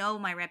 whatever, I know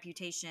my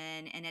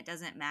reputation and it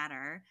doesn't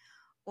matter.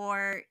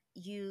 Or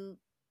you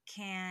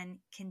can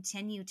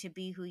continue to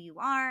be who you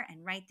are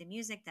and write the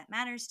music that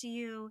matters to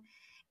you,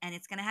 and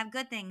it's going to have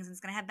good things and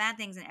it's going to have bad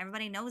things, and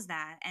everybody knows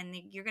that, and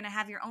you're going to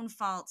have your own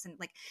faults. And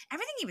like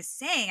everything he was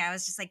saying, I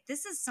was just like,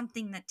 this is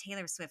something that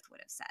Taylor Swift would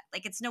have said.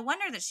 Like, it's no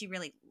wonder that she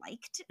really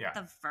liked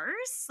the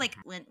verse. Like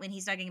when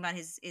he's talking about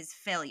his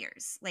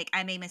failures, like,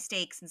 I made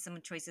mistakes and some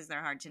choices that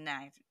are hard to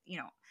deny,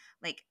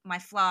 like my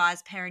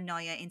flaws,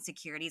 paranoia,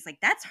 insecurities, like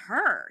that's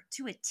her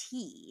to a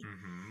T.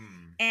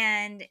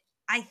 And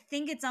I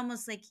think it's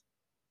almost like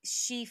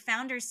she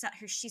found herself,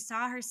 she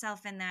saw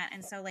herself in that.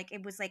 And so like,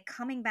 it was like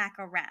coming back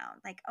around,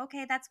 like,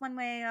 okay, that's one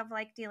way of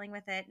like dealing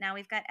with it. Now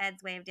we've got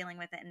Ed's way of dealing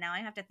with it. And now I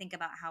have to think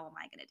about, how am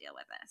I going to deal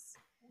with this?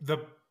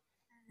 The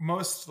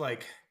most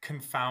like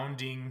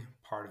confounding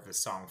part of the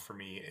song for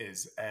me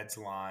is Ed's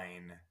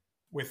line,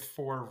 with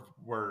 4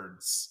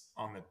 words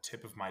on the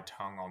tip of my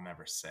tongue, I'll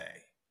never say.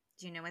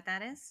 Do you know what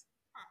that is?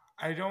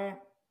 I don't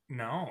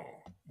know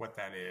what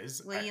that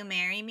is. Will you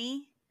marry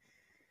me?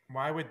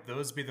 Why would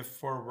those be the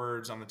 4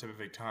 words on the tip of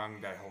a tongue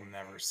that he'll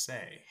never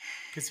say?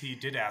 Because he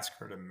did ask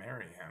her to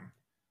marry him.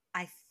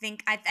 I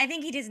think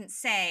he doesn't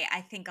say, I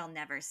think I'll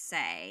never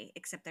say,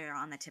 except they're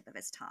on the tip of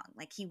his tongue.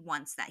 Like, he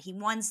wants that. He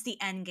wants the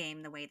end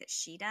game the way that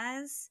she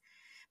does.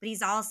 But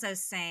he's also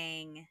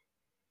saying,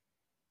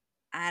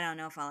 I don't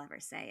know if I'll ever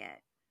say it.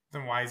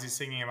 Then why is he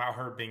singing about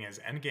her being his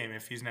end game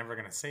if he's never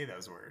going to say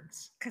those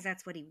words? Because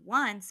that's what he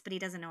wants, but he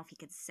doesn't know if he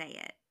could say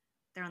it.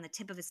 they're on the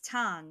tip of his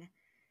tongue,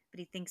 but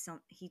he thinks I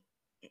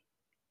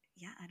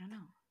don't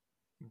know.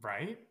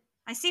 Right?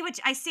 I see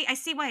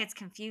why it's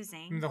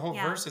confusing. The whole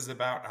verse is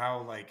about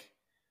how, like,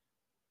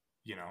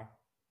 you know,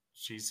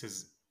 she's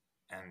his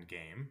end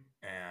game,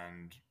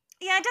 and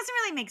yeah, it doesn't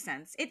really make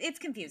sense. It's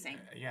confusing.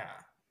 Yeah.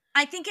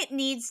 I think it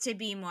needs to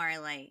be more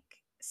like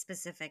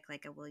specific,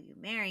 like a "Will you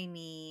marry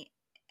me?"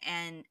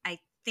 And I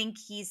think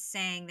he's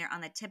saying they're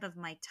on the tip of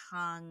my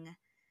tongue.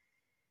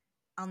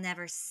 I'll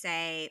never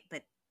say,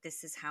 but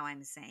this is how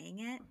I'm saying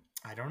it.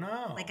 I don't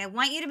know. Like, I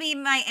want you to be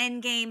my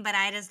end game, but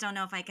I just don't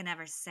know if I can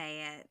ever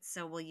say it.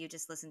 So will you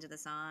just listen to the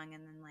song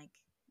and then like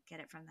get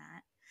it from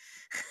that?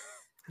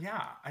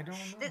 Yeah, I don't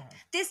know.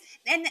 This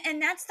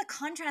and that's the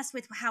contrast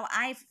with how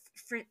I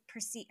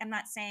perceive. I'm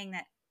not saying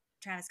that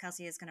Travis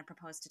Kelce is going to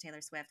propose to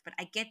Taylor Swift, but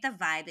I get the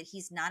vibe that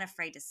he's not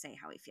afraid to say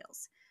how he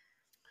feels.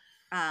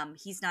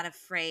 He's not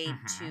afraid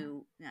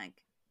to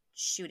like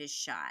shoot his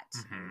shot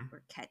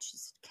or catch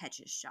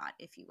his shot,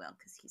 if you will,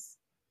 because he's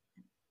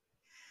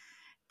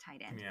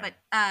tight end. Yeah.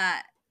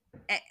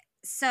 But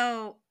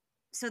so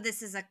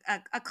this is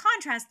a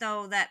contrast,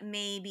 though, that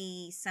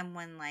maybe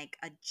someone like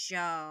a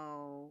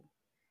Joe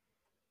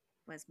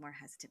was more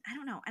hesitant. I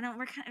don't know.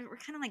 We're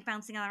kind of like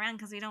bouncing all around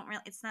because we don't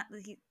really. It's not.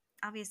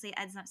 Obviously,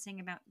 Ed's not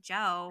singing about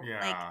Joe.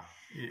 Yeah.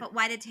 But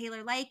why did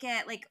Taylor like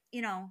it? Like,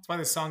 you know. That's why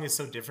the song is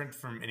so different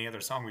from any other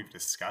song we've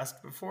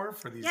discussed before.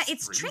 For these,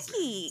 it's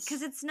tricky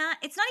because it's not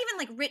even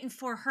like written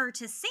for her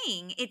to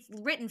sing. It's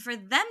written for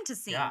them to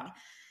sing. Yeah.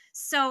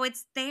 So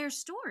it's their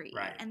story,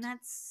 right? And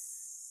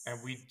that's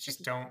we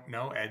just don't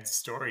know Ed's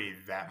story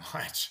that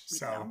much.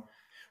 So,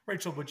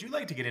 Rachel, would you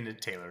like to get into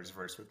Taylor's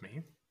verse with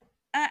me?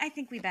 I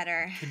think we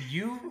better. Can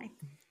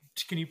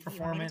you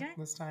perform it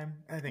this time?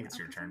 I think it's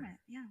your turn. It.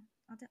 Yeah,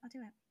 I'll do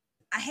it.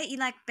 I hate you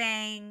like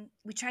bang.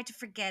 We tried to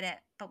forget it,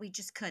 but we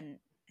just couldn't.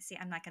 See,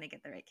 I'm not going to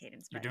get the right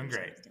cadence. You're doing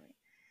great.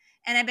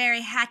 And I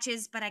bury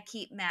hatches, but I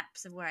keep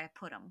maps of where I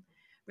put them.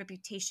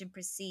 Reputation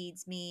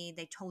precedes me.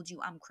 They told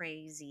you I'm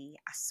crazy.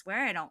 I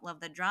swear I don't love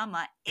the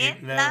drama.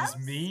 It loves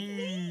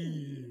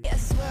me. I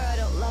swear I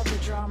don't love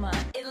the drama.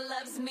 It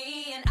loves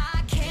me, and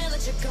I can't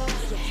let you go.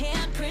 Your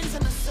handprints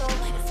on my soul.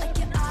 It's like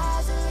your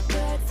eyes are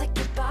good. It's like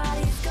your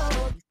body's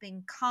gold. You've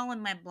been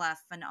calling my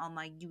bluff and all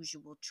my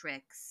usual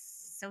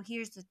tricks. So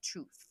here's the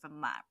truth from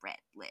my red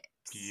lips.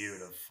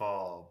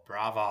 Beautiful.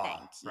 Bravo.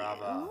 Thank you.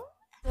 Bravo.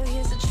 So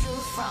here's the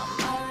truth from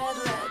my red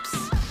lips.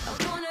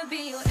 I wanna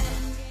be your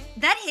end.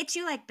 That hit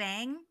you like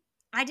bang.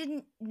 I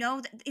didn't know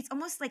that. It's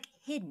almost like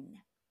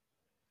hidden.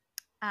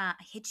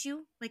 Hit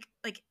you like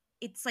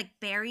it's like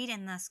buried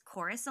in this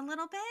chorus a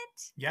little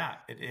bit. Yeah,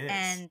 it is.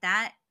 And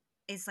that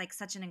is like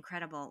such an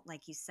incredible,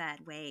 like you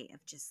said, way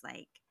of just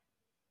like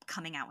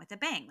coming out with a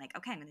bang. Like,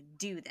 okay, I'm going to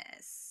do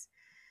this.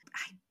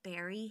 I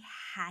bury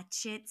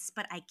hatchets,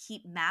 but I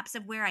keep maps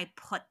of where I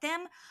put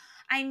them.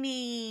 I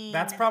mean,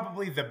 that's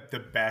probably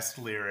the best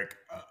lyric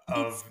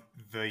of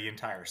the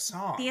entire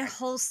song. The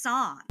whole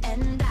song.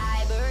 And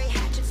I bury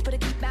hatchets, but I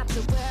keep maps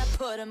of where I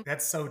put them.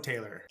 That's so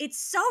Taylor. It's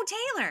so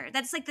Taylor.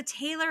 That's like the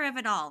Taylor of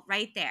it all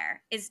right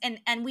there.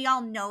 And we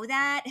all know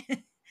that.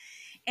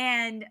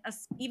 And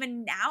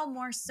even now,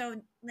 more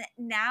so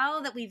now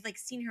that we've like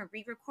seen her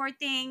re-record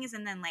things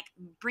and then like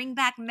bring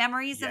back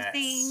memories of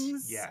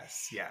things.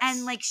 Yes.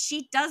 And like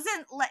she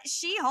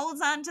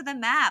holds on to the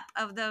map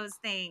of those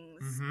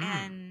things.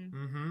 And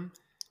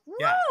woo!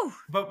 Yeah.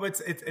 But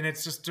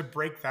it's just to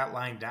break that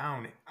line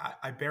down.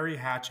 I bury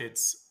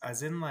hatchets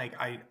as in like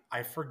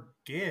I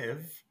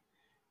forgive,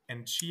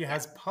 and she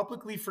has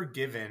publicly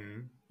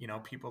forgiven,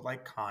 people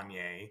like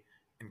Kanye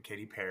and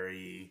Katy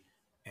Perry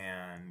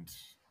and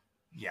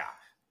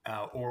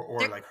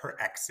or like her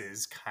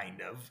exes,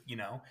 kind of,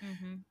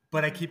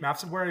 But I keep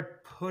maps of where I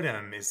put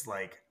them is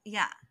like,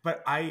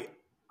 but I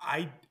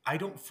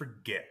don't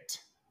forget,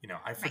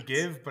 I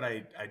forgive, but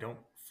I don't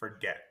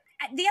forget.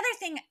 The other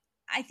thing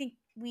I think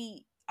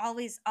we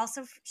always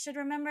also should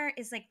remember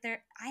is like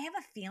I have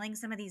a feeling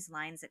some of these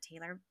lines that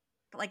Taylor,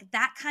 but like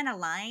that kind of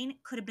line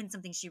could have been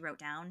something she wrote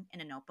down in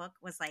a notebook,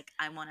 was like,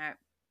 I want to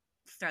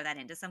throw that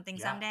into something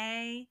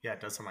someday. Yeah, it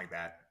does something like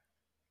that.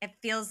 It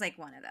feels like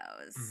one of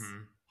those.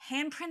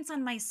 Handprints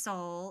on my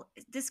soul.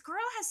 This girl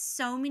has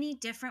so many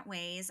different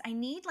ways. I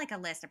need like a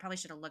list. I probably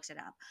should have looked it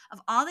up of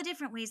all the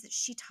different ways that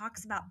she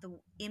talks about the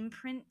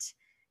imprint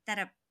that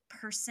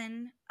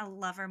a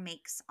lover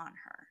makes on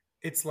her.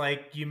 It's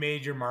like you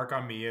made your mark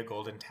on me, a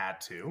golden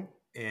tattoo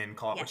in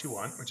Call It What You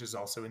Want, which is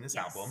also in this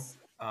album.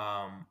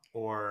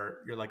 Or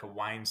you're like a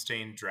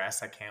wine-stained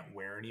dress I can't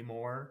wear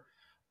anymore.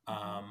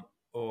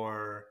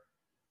 Or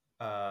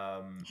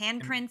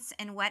handprints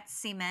and wet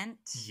cement.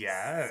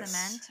 Yes.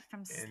 Cement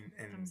from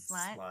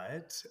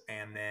Slut.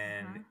 And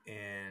then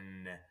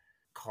in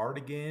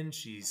Cardigan,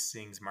 she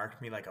sings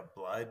Mark Me Like a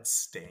Blood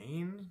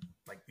Stain.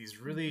 Like these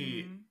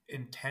really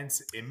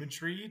intense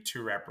imagery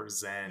to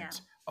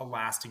represent a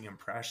lasting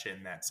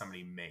impression that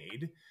somebody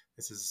made.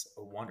 This is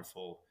a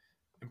wonderful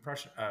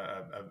impression,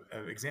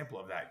 an example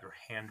of that. Your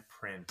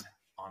handprint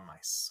on my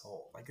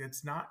soul. Like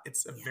it's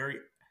a very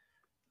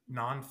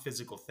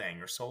non-physical thing.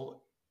 Your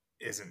soul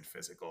isn't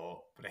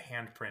physical, but a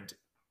handprint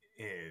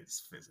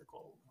is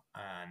physical.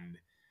 And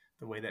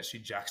the way that she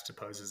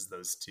juxtaposes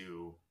those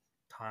two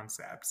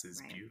concepts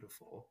is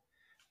beautiful.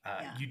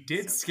 You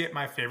did skip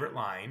my favorite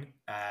line.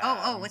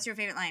 What's your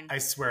favorite line? I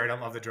swear I don't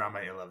love the drama.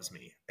 It loves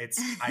me. It's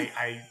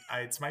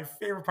it's my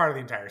favorite part of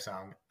the entire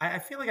song. I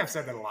feel like I've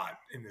said that a lot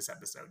in this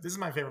episode. This is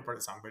my favorite part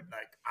of the song, but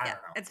like, I don't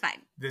know. It's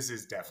fine. This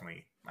is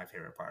definitely my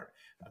favorite part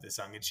of the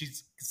song. And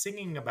she's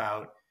singing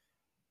about,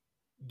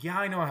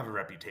 I know I have a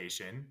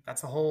reputation.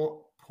 That's the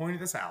whole point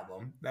of this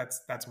album. That's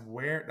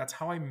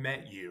how I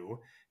met you.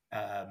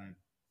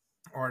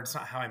 Or it's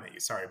not how I met you,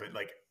 sorry, but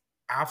like,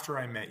 after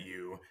I met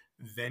you,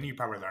 then you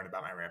probably learned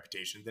about my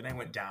reputation. Then I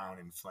went down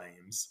in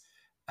flames.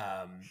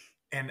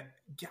 And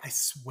I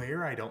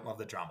swear I don't love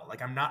the drama.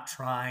 Like, I'm not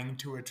trying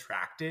to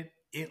attract it.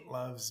 It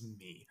loves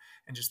me.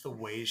 And just the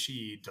way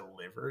she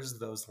delivers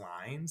those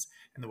lines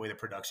and the way the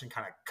production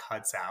kind of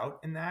cuts out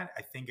in that,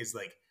 I think is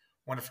like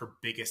one of her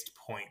biggest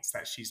points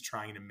that she's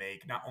trying to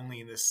make, not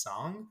only in this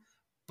song,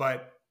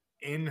 but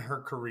in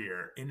her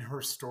career, in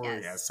her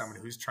story as someone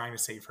who's trying to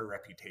save her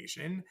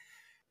reputation.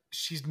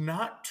 She's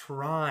not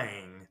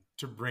trying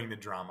to bring the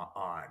drama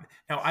on.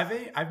 Now,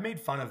 I've made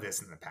fun of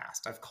this in the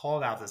past. I've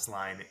called out this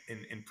line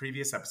in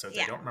previous episodes.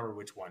 I don't remember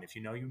which one. If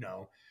you know, you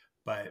know.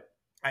 But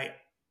I'm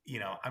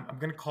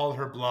going to call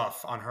her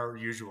bluff on her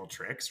usual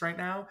tricks right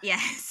now.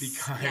 Yes.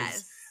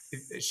 Because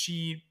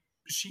she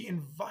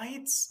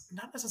invites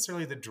not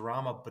necessarily the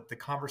drama, but the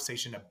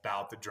conversation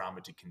about the drama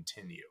to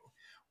continue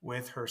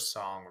with her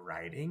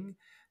songwriting.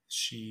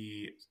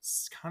 She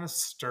kind of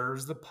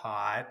stirs the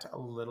pot a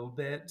little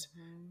bit.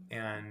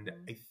 And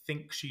I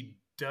think she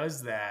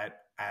does that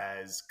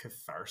as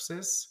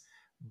catharsis,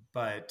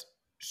 but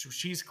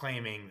she's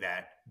claiming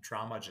that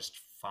drama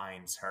just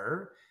finds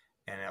her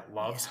and it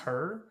loves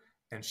her,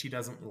 and she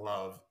doesn't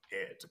love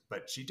it,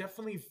 but she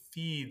definitely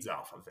feeds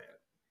off of it.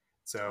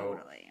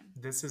 So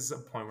this is a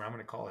point where I'm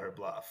going to call her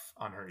bluff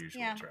on her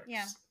usual tricks.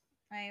 Yeah,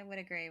 I would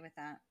agree with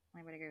that.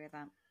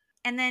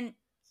 And then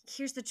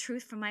here's the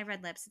truth from my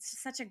red lips.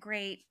 It's such a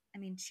great,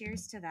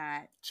 cheers to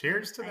that.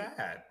 Cheers to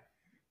that.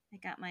 I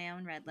got my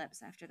own red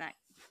lips after that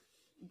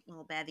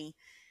little bevy.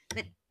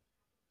 But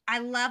I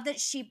love that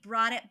she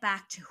brought it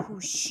back to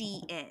who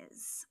she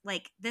is.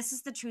 Like, this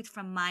is the truth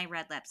from my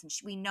red lips. And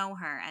we know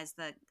her as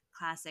the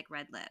classic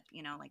red lip,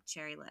 like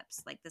cherry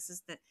lips. Like,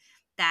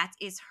 that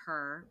is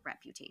her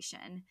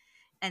reputation.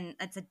 And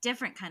it's a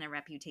different kind of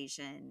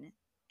reputation.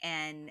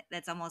 And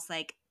that's almost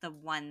like the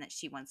one that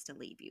she wants to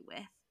leave you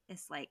with.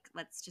 It's like,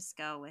 let's just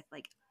go with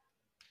like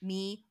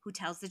me who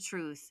tells the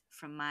truth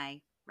from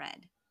my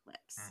red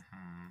lips.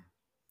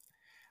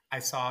 I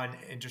saw an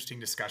interesting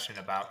discussion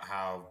about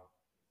how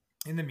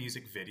in the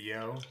music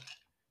video,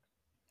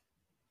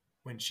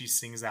 when she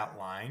sings that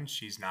line,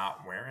 she's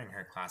not wearing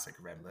her classic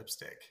red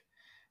lipstick.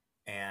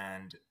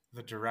 And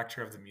the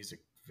director of the music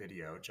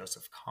video,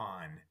 Joseph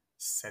Kahn,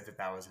 said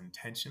that was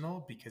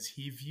intentional because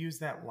he views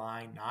that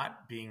line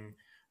not being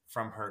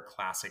from her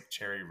classic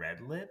cherry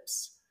red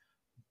lips,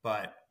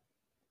 but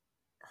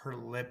her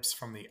lips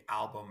from the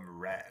album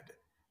Red,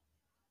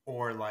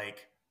 or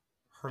like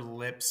her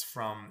lips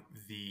from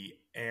the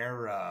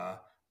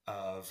era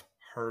of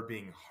her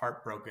being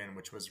heartbroken,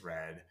 which was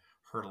red,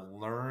 her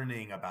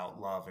learning about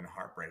love and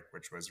heartbreak,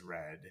 which was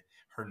red,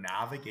 her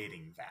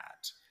navigating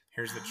that.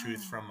 Here's the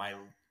truth from my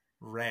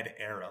red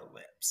era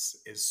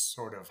lips is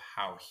sort of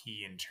how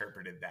he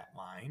interpreted that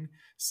line.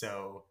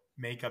 So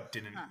makeup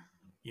didn't,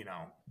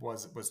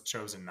 was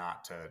chosen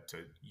not to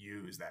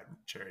use that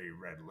cherry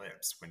red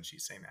lips when she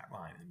sang that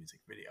line in the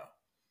music video.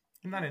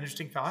 Isn't that an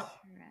interesting thought?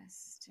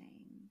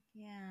 Interesting.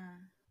 Yeah.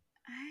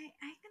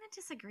 I'm going to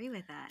disagree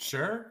with that.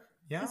 Sure.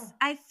 Yeah.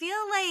 I feel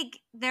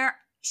like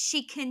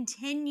she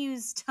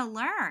continues to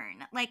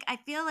learn. Like, I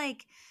feel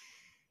like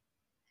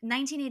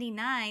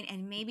 1989,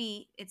 and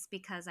maybe it's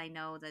because I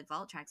know the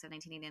vault tracks of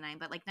 1989,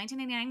 but like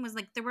 1989 was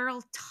like, there were a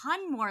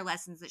ton more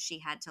lessons that she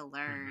had to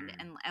learn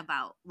and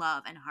about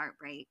love and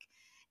heartbreak.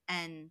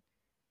 And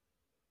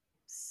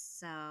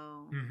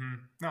so.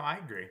 No, I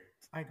agree.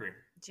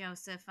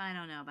 Joseph, I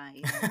don't know about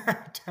you.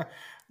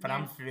 But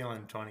I'm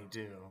feeling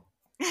 22.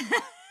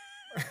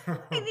 I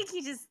think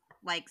he just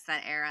likes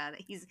that era.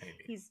 That he's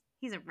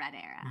a red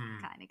era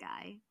kind of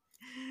guy.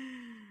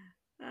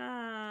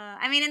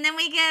 And then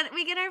we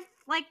get our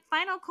like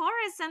final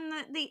chorus, and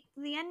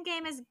the end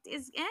game is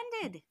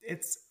ended.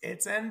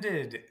 It's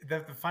ended.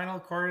 The final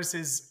chorus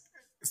is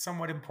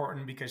somewhat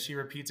important because she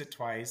repeats it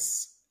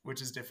twice,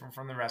 which is different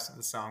from the rest of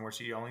the song where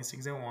she only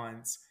sings it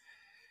once.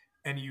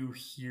 And you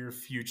hear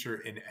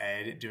Future and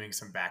Ed doing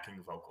some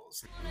backing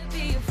vocals.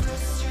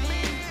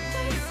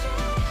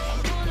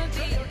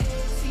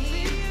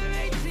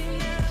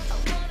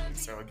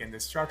 So again, the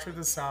structure of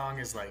the song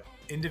is like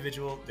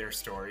individual, their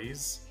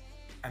stories,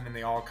 and then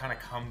they all kind of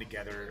come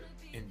together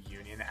in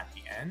union at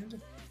the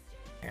end.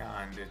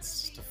 And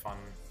it's just a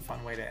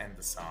fun way to end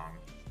the song.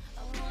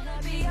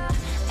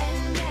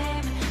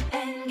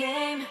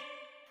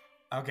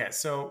 Okay,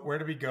 so where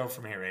do we go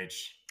from here,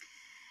 H?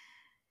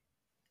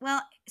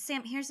 Well,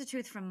 Sam, here's the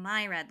truth from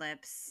my red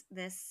lips.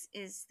 This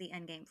is the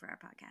end game for our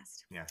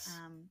podcast. Yes.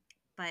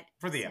 But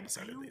For the Sam,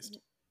 episode, at least.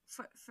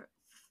 For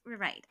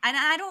right. And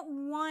I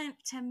don't want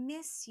to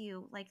miss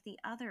you like the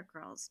other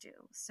girls do.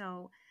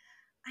 So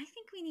I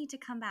think we need to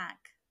come back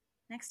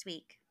next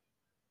week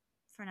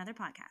for another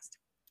podcast.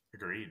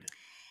 Agreed.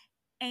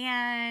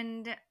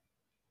 And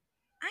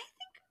I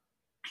think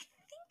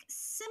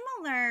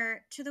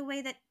similar to the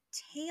way that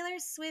Taylor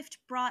Swift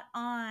brought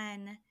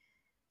on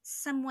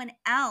someone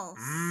else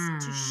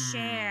to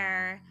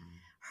share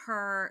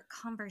her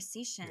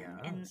conversation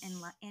in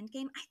Endgame, I think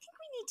we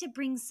need to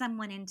bring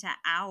someone into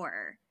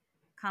our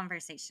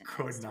conversation.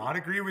 Could not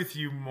agree with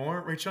you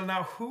more, Rachel.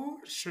 Now, who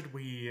should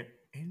we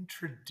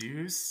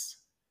introduce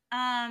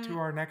to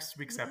our next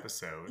week's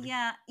episode?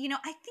 Yeah,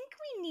 I think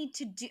we need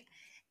to do.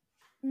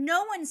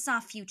 No one saw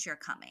Future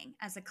coming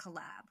as a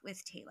collab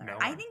with Taylor. No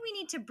I one. think we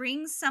need to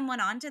bring someone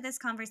onto this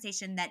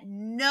conversation that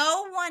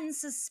no one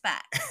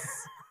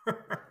suspects.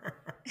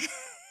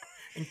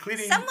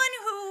 Including someone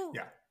who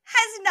Yeah.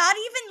 has not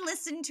even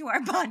listened to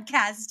our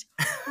podcast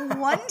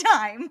one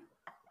time,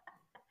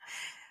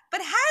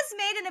 but has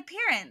made an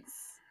appearance.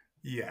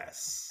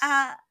 Yes.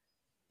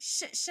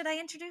 Should I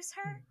introduce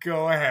her?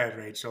 Go ahead,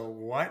 Rachel.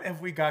 What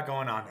have we got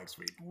going on next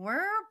week?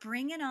 We're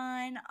bringing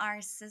on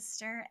our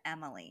sister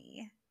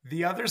Emily.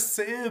 The other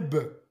Sib.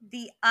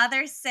 The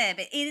other Sib.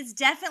 It is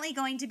definitely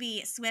going to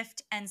be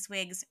Swift and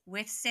Swigs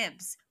with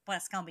Sibs, but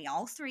it's going to be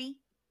all three.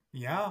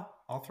 Yeah,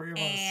 all three of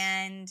us.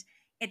 And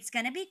it's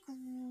going to be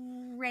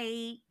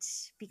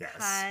great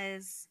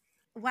because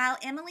while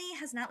Emily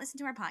has not listened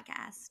to our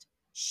podcast,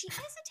 she is a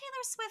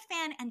Taylor Swift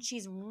fan and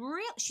she's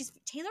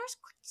Taylor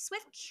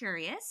Swift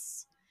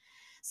curious.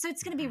 So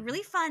it's going to be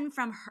really fun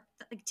from her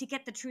to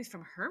get the truth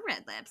from her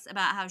red lips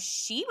about how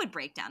she would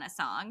break down a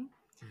song.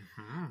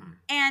 Mm-hmm.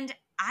 And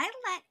I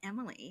let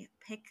Emily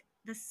pick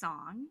the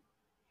song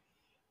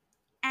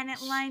and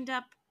it lined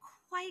up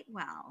quite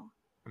well.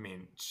 I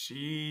mean,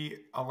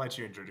 I'll let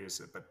you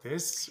introduce it, but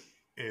this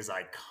is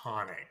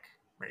iconic,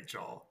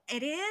 Rachel.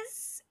 It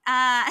is.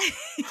 Well,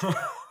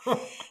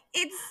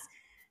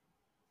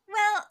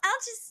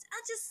 I'll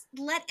just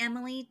let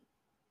Emily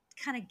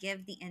kind of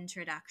give the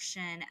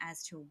introduction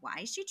as to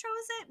why she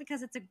chose it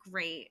because it's a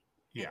great,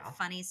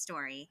 funny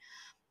story.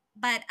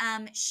 But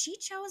she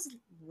chose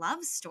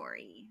Love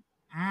Story.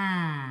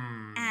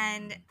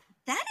 And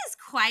that is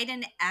quite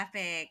an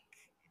epic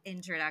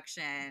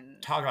introduction.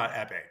 Talk about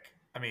epic.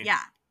 I mean,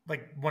 yeah.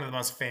 Like one of the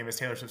most famous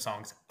Taylor Swift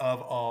songs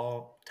of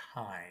all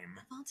time.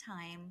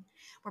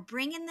 We're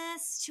bringing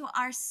this to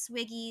our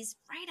Swiggies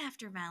right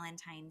after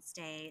Valentine's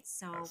Day.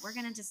 So we're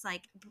going to just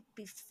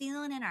be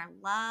feeling in our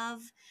love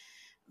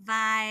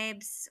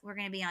vibes. We're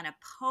going to be on a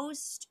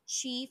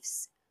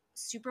post-Chiefs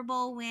Super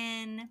Bowl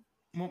win.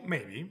 Well,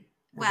 maybe.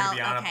 We're going to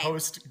be on a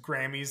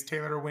post-Grammys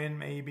Taylor win,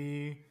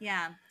 maybe.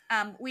 Yeah.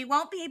 We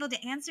won't be able to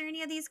answer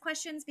any of these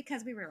questions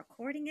because we were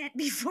recording it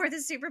before the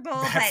Super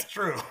Bowl. That's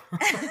true.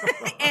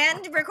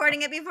 And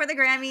recording it before the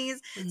Grammys.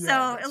 Yeah,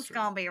 so it's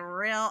going to be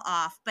real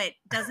off, but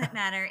doesn't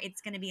matter.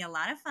 It's going to be a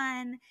lot of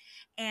fun.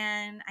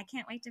 And I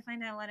can't wait to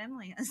find out what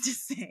Emily has to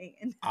say.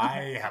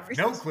 I have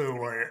no clue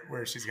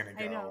where she's going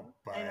to go.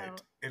 I know.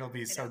 It'll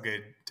be so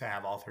good to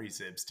have all three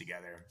Sibs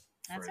together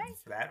for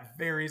that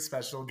very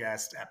special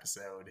guest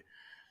episode.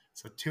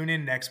 So tune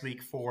in next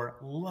week for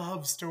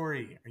Love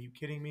Story. Are you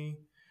kidding me?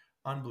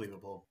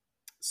 Unbelievable.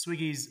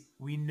 Swiggies,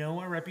 we know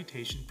our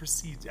reputation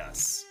precedes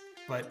us,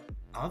 but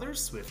other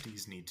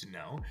Swifties need to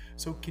know.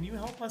 So can you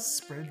help us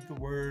spread the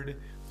word?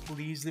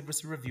 Please leave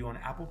us a review on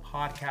Apple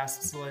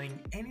Podcasts, letting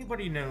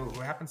anybody know who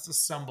happens to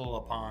stumble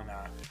upon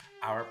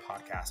our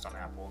podcast on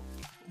Apple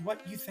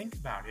what you think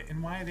about it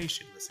and why they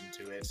should listen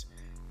to it.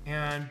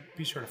 And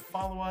be sure to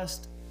follow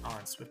us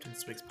on Swift and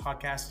Swigs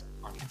Podcast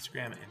on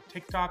Instagram and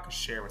TikTok.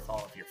 Share with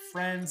all of your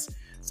friends.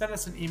 Send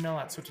us an email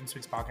at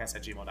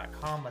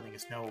swiftandswigspodcast@gmail.com letting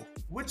us know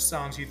which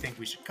songs you think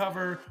we should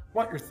cover,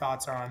 what your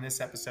thoughts are on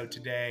this episode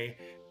today,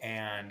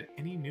 and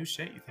any new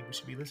shit you think we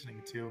should be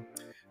listening to.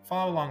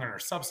 Follow along on our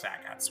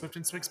Substack at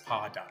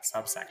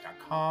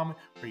swiftandswigspod.substack.com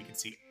where you can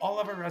see all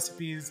of our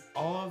recipes,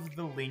 all of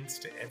the links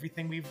to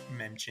everything we've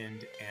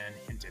mentioned and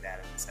hinted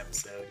at in this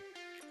episode.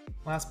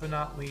 Last but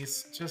not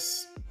least,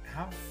 just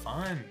have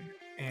fun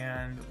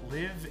and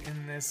live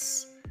in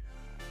this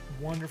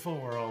wonderful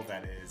world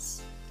that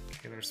is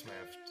Taylor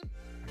Swift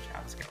and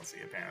Travis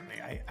Kelce, apparently.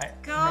 I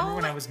remember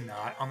when I was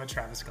not on the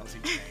Travis Kelce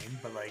train,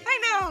 but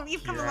I know,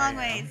 you've come a long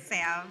way,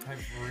 Sam.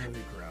 I've really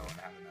grown,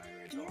 haven't I,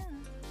 Rachel? Yeah.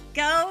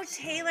 Go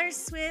Taylor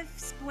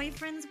Swift's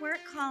boyfriend's work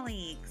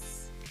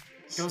colleagues.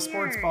 Go Cheers.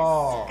 sports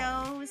ball.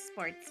 Go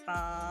sports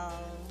ball.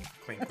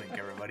 Clink, clink,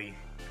 everybody.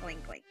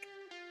 Clink, clink.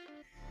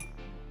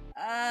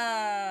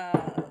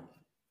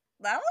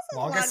 That was a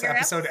longest longer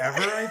episode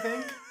ever, I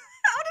think.